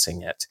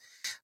mispronouncing it.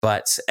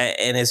 But,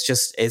 and it's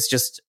just,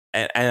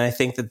 and I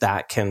think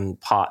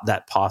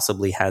that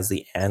possibly has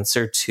the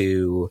answer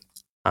to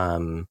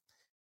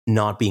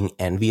not being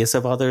envious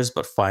of others,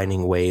 but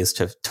finding ways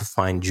to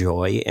find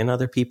joy in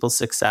other people's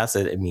success.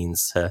 It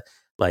means to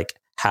like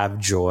have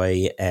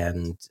joy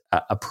and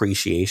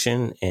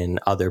appreciation in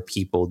other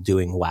people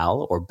doing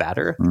well or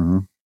better.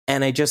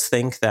 And I just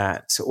think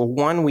that,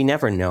 one, we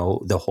never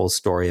know the whole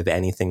story of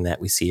anything that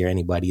we see or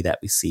anybody that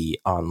we see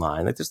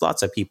online. Like, there's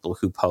lots of people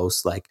who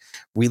post like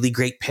really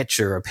great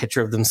picture, a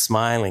picture of them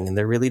smiling, and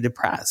they're really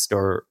depressed,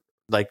 or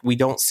like, we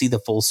don't see the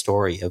full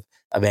story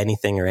of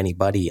anything or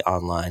anybody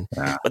online.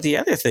 But the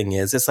other thing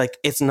is, it's like,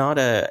 it's not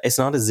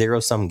a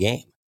zero-sum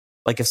game.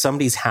 Like, if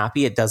somebody's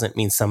happy, it doesn't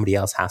mean somebody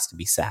else has to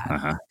be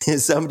sad.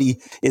 If somebody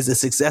is a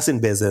success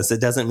in business,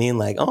 it doesn't mean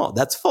like, oh,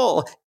 that's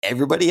full,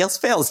 everybody else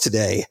fails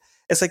today.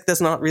 It's like,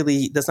 that's not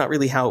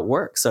really how it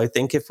works. So I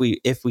think if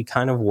we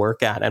kind of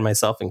work at, and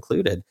myself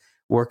included,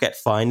 work at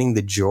finding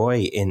the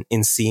joy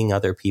in seeing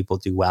other people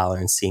do well,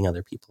 and seeing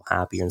other people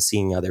happy, and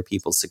seeing other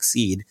people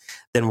succeed,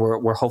 then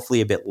we're hopefully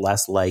a bit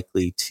less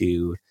likely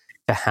to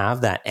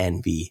have that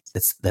envy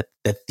that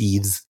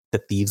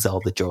thieves all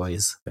the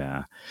joys.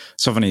 Yeah.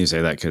 So funny you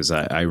say that, because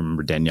I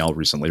remember Danielle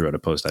recently wrote a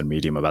post on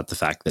Medium about the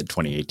fact that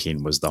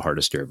 2018 was the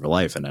hardest year of her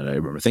life. And I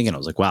remember thinking, I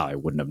was like, wow, I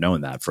wouldn't have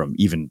known that from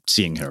even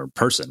seeing her in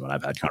person when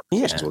I've had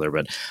conversations with her.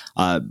 But,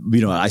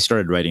 I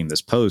started writing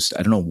this post.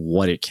 I don't know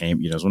what it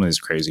came, it was one of these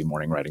crazy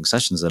morning writing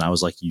sessions. And I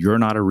was like, you're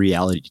not a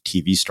reality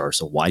TV star,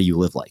 so why do you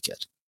live like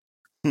it?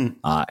 And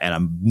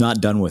I'm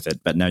not done with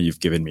it, but now you've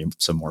given me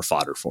some more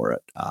fodder for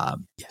it.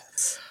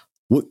 Yes.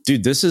 Well,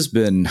 dude, this has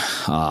been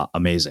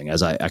amazing,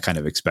 as I kind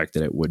of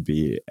expected it would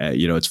be.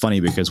 It's funny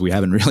because we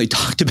haven't really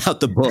talked about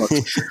the book,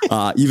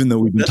 even though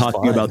we've been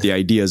talking about the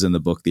ideas in the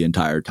book the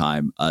entire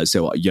time.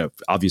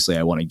 Obviously,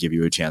 I want to give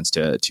you a chance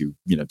to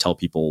tell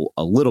people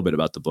a little bit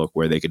about the book,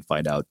 where they can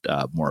find out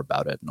more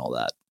about it and all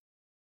that.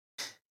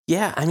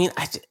 Yeah, I mean,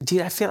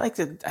 I feel like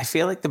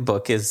the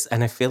book is,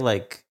 and I feel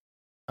like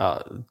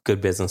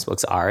good business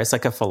books are. It's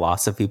like a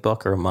philosophy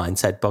book or a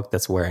mindset book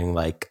that's wearing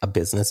like a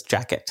business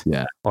jacket,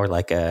 or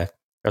like a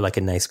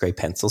nice gray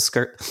pencil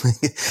skirt.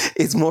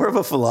 It's more of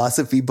a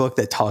philosophy book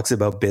that talks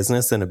about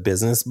business than a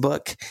business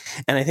book.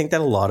 And I think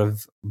that a lot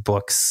of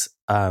books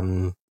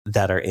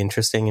that are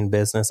interesting in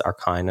business are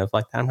kind of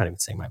like that. I'm not even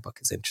saying my book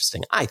is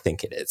interesting. I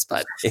think it is,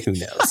 but who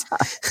knows?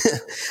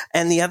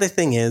 And the other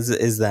thing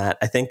is that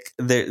I think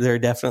there are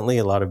definitely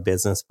a lot of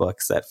business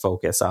books that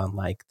focus on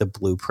like the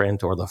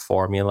blueprint or the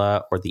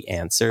formula or the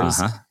answers.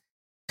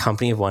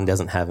 Company of One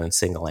doesn't have a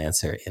single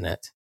answer in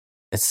it.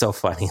 It's so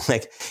funny.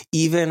 Like,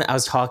 even I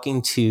was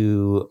talking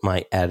to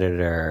my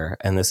editor,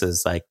 and this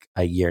is like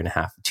a year and a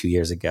half, 2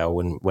 years ago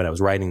when I was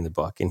writing the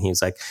book. And he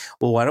was like,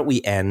 well, why don't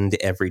we end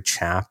every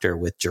chapter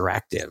with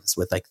directives,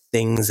 with like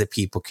things that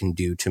people can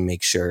do to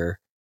make sure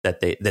that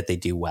they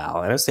do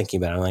well? And I was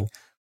thinking about it. I'm like,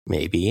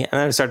 maybe. And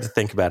I started to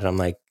think about it. I'm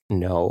like,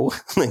 no,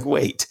 like,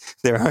 wait,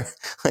 there are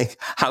like,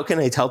 how can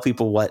I tell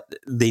people what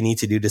they need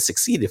to do to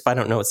succeed if I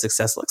don't know what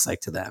success looks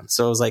like to them?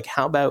 So I was like,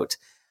 how about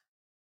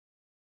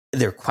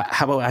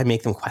I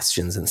make them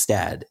questions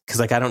instead? Because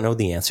like, I don't know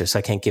the answer, so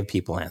I can't give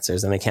people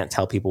answers, and I can't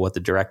tell people what the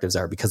directives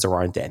are because there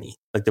aren't any.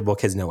 Like, the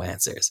book has no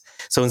answers.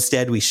 So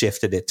instead we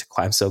shifted it to,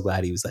 I'm so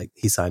glad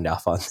he signed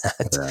off on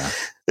that.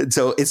 Yeah.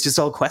 So it's just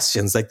all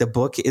questions. Like, the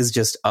book is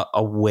just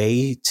a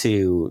way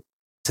to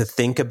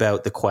think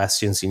about the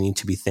questions you need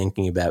to be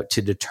thinking about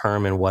to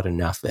determine what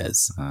enough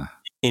is.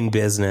 In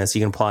business,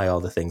 you can apply all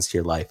the things to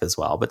your life as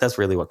well, but that's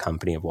really what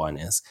Company of One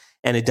is.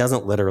 And it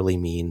doesn't literally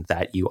mean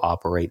that you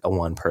operate a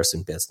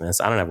one-person business.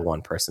 I don't have a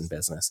one-person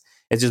business.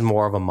 It's just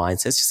more of a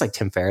mindset. It's just like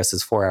Tim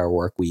Ferriss's 4-hour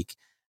work week.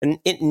 And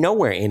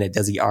nowhere in it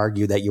does he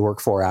argue that you work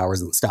 4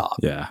 hours and stop.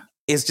 Yeah.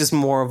 It's just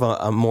more of a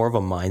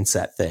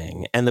mindset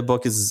thing. And the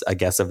book is, I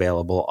guess,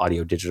 available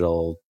audio,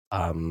 digital,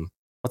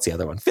 what's the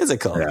other one?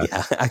 Physical.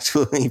 Yeah,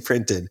 actually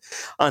printed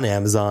on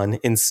Amazon,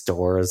 in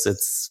stores.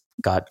 It's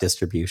got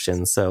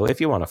distribution. So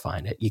if you want to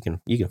find it, you can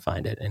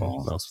find it in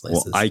most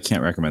places. Well, I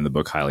can't recommend the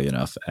book highly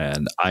enough.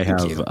 And I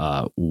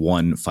have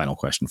one final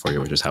question for you,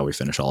 which is how we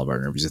finish all of our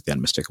interviews at the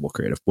Unmistakable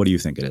Creative. What do you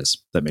think it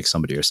is that makes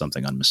somebody or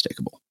something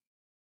unmistakable?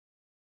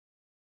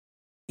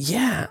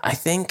 Yeah, I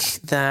think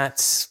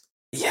that's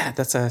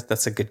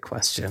a good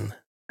question.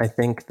 I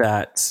think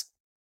that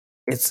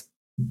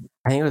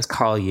I think it was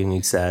Carl Jung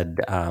who said,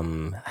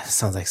 it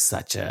sounds like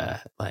such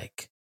a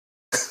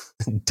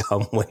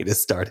dumb way to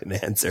start an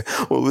answer.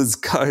 What was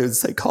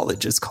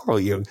psychologist Carl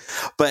Jung?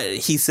 But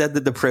he said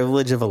that the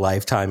privilege of a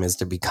lifetime is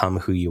to become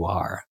who you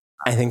are.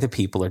 I think that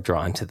people are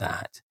drawn to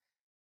that.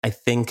 I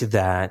think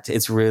that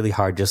it's really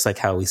hard, just like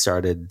how we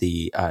started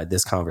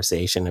this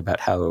conversation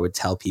about how it would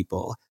tell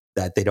people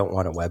that they don't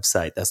want a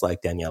website that's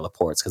like Danielle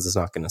Laporte's because it's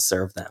not going to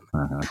serve them.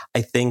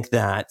 I think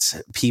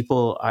that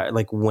people are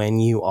like, when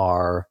you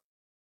are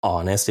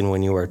honest and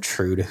when you are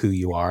true to who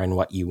you are and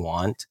what you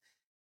want,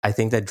 I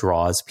think that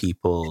draws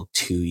people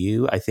to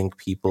you. I think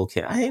people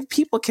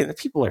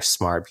are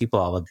smart. People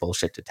all have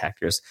bullshit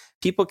detectors.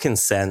 People can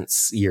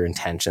sense your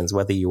intentions,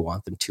 whether you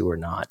want them to or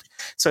not.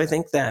 So I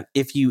think that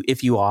if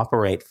you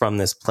operate from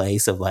this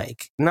place of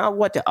like, not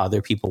what do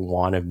other people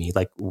want of me,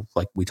 like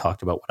we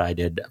talked about what I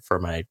did for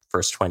my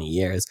first 20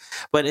 years,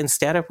 but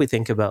instead if we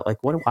think about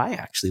like, what do I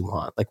actually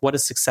want? Like, what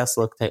does success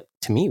look like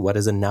to me? What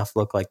does enough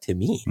look like to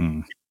me?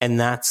 And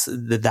that's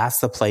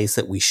the place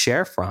that we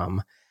share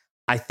from.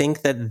 I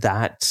think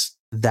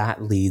that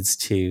leads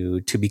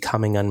to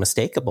becoming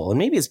unmistakable. And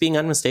maybe it's being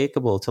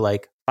unmistakable to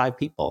like 5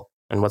 people.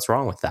 And what's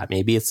wrong with that?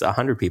 Maybe it's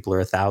 100 people or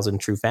 1,000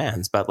 true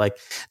fans. But like,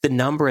 the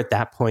number at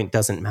that point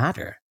doesn't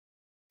matter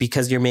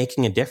because you're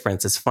making a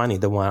difference. It's funny.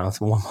 One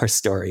more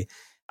story.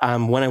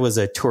 When I was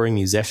a touring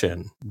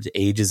musician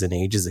ages and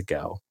ages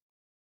ago,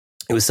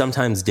 it was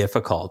sometimes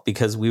difficult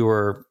because we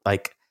were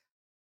like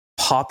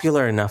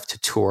popular enough to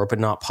tour, but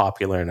not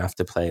popular enough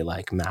to play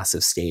like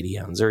massive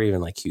stadiums or even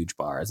like huge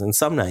bars. And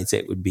some nights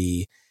it would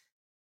be,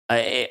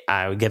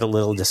 I would get a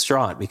little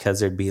distraught because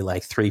there'd be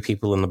like 3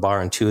 people in the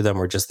bar and 2 of them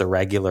were just the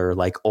regular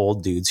like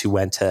old dudes who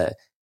went to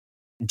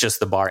just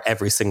the bar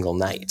every single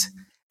night.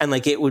 And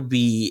like it would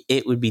be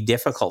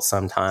difficult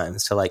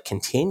sometimes to like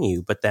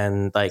continue, but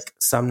then like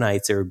some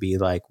nights there would be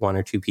like one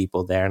or two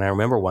people there. And I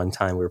remember one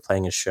time we were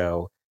playing a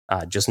show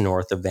just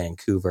north of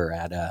Vancouver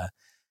at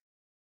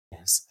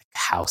it's like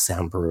House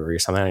Sound Brewery or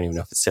something. I don't even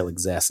know if it still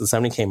exists. And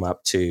somebody came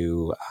up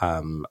to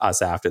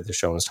us after the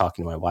show and was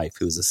talking to my wife,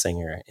 who's a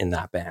singer in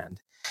that band.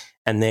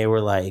 And they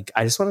were like,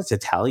 I just wanted to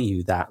tell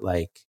you that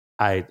like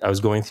I was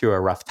going through a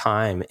rough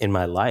time in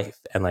my life.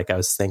 And like I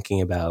was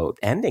thinking about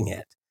ending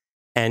it.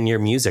 And our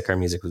music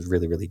was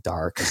really, really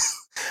dark.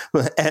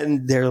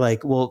 And they're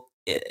like, well,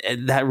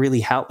 that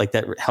really helped. Like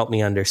that helped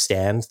me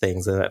understand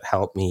things, and that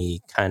helped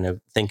me kind of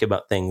think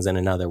about things in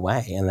another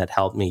way. And that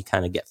helped me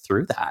kind of get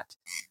through that.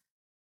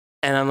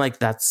 And I'm like,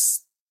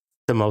 that's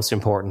the most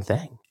important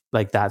thing.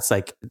 Like, that's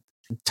like,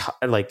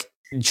 like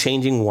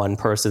changing one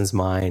person's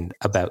mind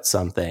about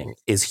something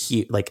is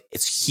huge. Like,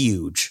 it's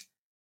huge.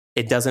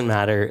 It doesn't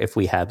matter if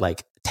we had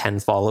like 10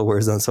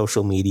 followers on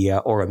social media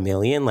or 1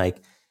 million,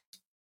 like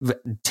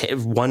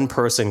one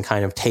person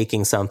kind of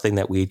taking something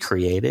that we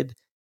created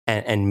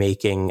and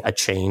making a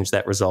change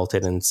that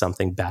resulted in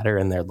something better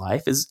in their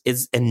life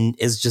is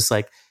just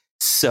like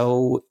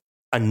so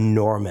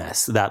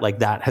enormous that like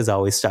that has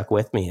always stuck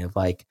with me of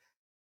like,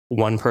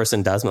 one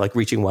person does, like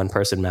reaching one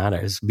person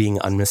matters, being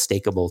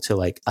unmistakable to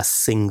like a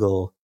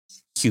single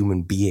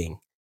human being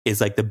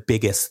is like the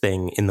biggest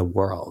thing in the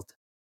world.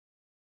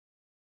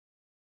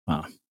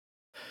 Wow.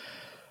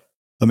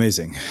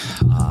 Amazing.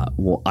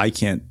 Well, I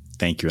can't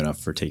thank you enough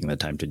for taking the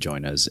time to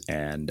join us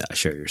and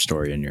share your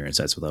story and your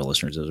insights with our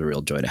listeners. It was a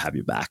real joy to have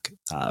you back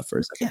for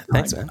a second time.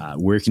 Thanks, man.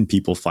 Where can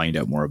people find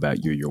out more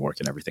about you, your work,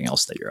 and everything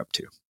else that you're up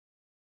to?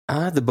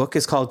 The book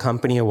is called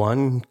Company of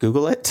One.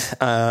 Google it.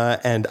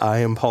 And I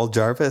am Paul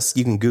Jarvis.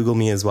 You can Google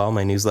me as well.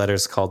 My newsletter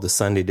is called The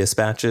Sunday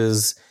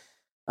Dispatches,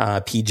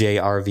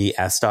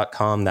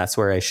 pjrvs.com. That's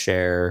where I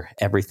share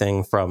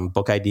everything from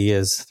book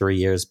ideas 3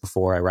 years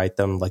before I write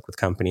them, like with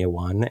Company of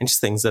One, and just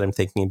things that I'm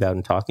thinking about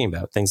and talking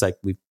about. Things like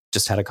we've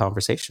just had a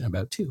conversation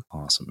about too.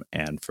 Awesome.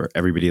 And for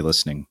everybody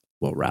listening,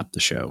 we'll wrap the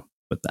show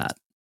with that.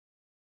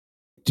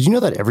 Did you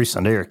know that every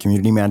Sunday our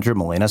community manager,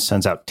 Milena,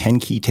 sends out 10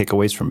 key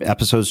takeaways from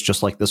episodes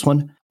just like this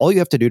one? All you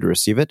have to do to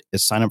receive it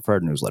is sign up for our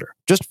newsletter.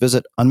 Just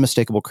visit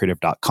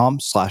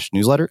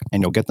unmistakablecreative.com/newsletter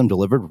and you'll get them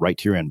delivered right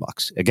to your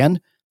inbox.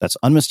 Again, that's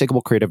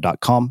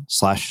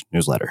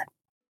unmistakablecreative.com/newsletter.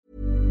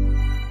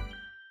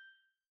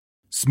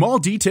 Small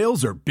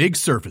details are big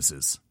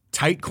surfaces.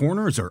 Tight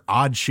corners are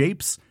odd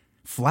shapes.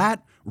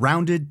 Flat,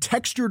 rounded,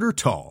 textured, or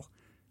tall.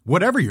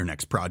 Whatever your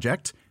next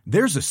project,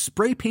 there's a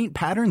spray paint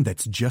pattern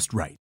that's just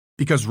right.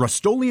 Because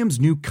Rust-Oleum's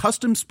new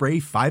Custom Spray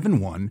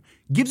 5-in-1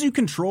 gives you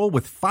control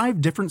with 5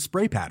 different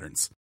spray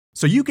patterns.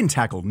 So you can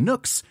tackle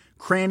nooks,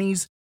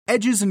 crannies,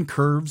 edges, and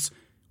curves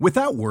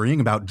without worrying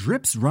about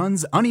drips,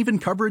 runs, uneven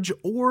coverage,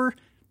 or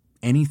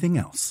anything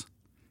else.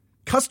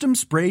 Custom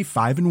Spray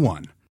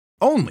 5-in-1.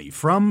 Only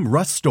from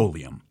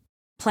Rust-Oleum.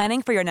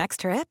 Planning for your next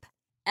trip?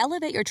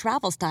 Elevate your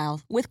travel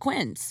style with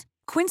Quince.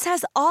 Quince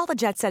has all the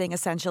jet-setting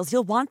essentials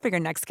you'll want for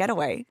your next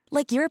getaway,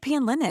 like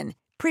European linen,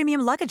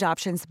 premium luggage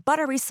options,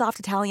 buttery soft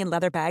Italian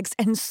leather bags,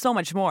 and so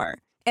much more.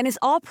 And is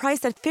all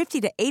priced at 50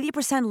 to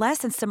 80% less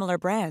than similar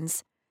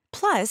brands.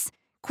 Plus,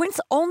 Quince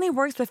only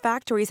works with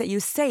factories that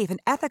use safe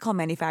and ethical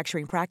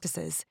manufacturing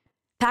practices.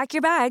 Pack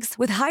your bags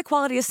with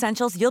high-quality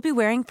essentials you'll be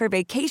wearing for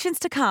vacations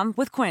to come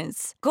with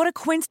Quince. Go to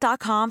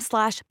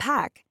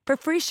quince.com/pack for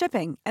free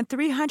shipping and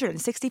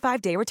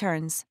 365-day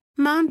returns.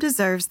 Mom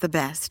deserves the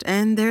best,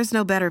 and there's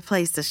no better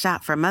place to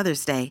shop for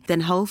Mother's Day than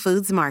Whole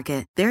Foods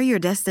Market. They're your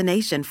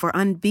destination for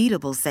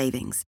unbeatable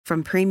savings,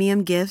 from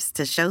premium gifts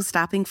to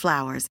show-stopping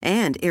flowers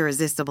and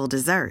irresistible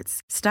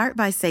desserts. Start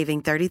by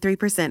saving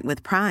 33%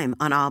 with Prime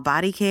on all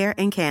body care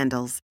and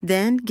candles.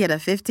 Then get a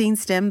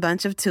 15-stem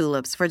bunch of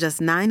tulips for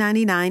just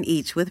 $9.99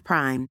 each with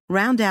Prime.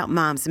 Round out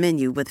Mom's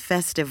menu with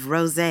festive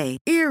rosé,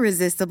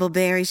 irresistible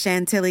berry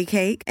chantilly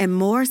cake, and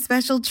more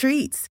special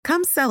treats.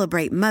 Come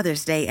celebrate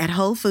Mother's Day at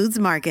Whole Foods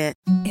Market.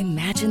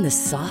 Imagine the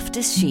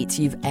softest sheets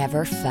you've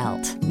ever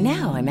felt.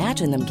 Now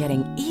imagine them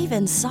getting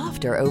even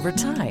softer over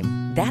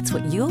time. That's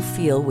what you'll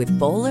feel with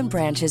Boll &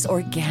 Branch's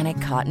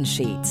organic cotton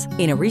sheets.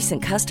 In a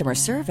recent customer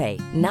survey,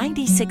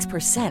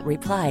 96%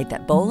 replied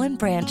that Boll &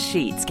 Branch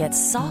sheets get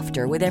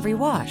softer with every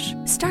wash.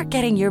 Start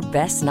getting your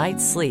best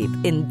night's sleep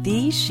in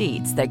these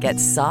sheets that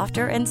get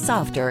softer and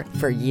softer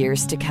for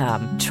years to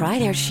come. Try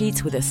their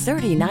sheets with a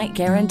 30-night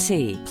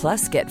guarantee.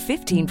 Plus, get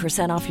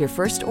 15% off your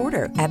first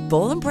order at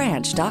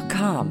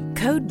bollandbranch.com.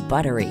 Code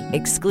BUTTERY.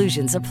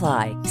 Exclusions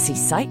apply. See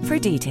site for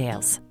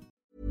details.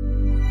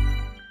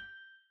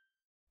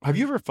 Have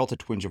you ever felt a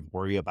twinge of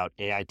worry about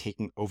AI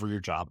taking over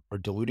your job or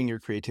diluting your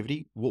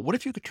creativity? Well, what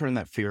if you could turn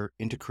that fear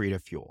into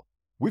creative fuel?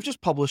 We've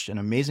just published an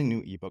amazing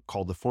new ebook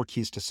called The 4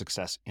 Keys to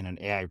Success in an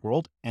AI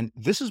World, and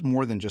this is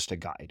more than just a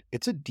guide.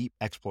 It's a deep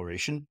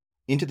exploration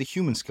into the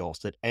human skills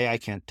that AI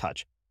can't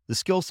touch, the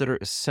skills that are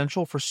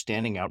essential for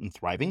standing out and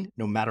thriving,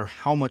 no matter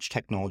how much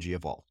technology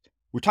evolves.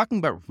 We're talking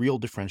about real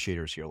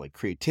differentiators here, like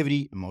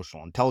creativity,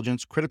 emotional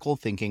intelligence, critical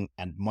thinking,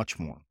 and much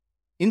more.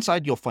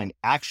 Inside, you'll find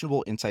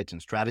actionable insights and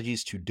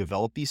strategies to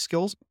develop these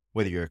skills,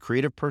 whether you're a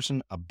creative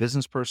person, a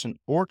business person,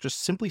 or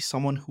just simply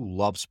someone who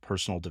loves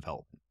personal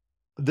development.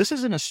 This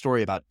isn't a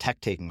story about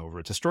tech taking over.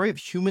 It's a story of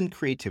human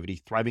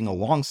creativity thriving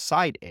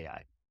alongside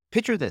AI.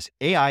 Picture this,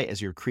 AI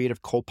as your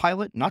creative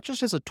co-pilot, not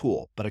just as a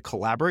tool, but a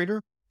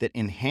collaborator that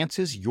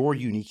enhances your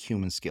unique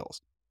human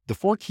skills. The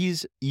 4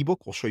 Keys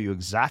ebook will show you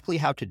exactly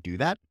how to do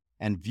that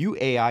and view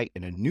AI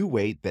in a new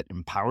way that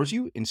empowers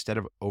you instead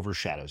of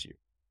overshadows you.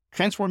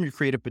 Transform your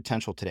creative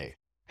potential today.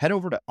 Head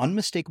over to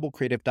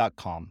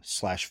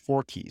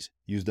unmistakablecreative.com/4keys.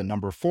 Use the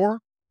number 4,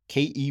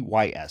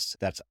 KEYS.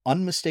 That's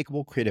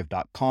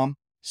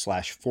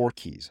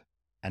unmistakablecreative.com/4keys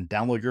and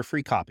download your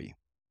free copy.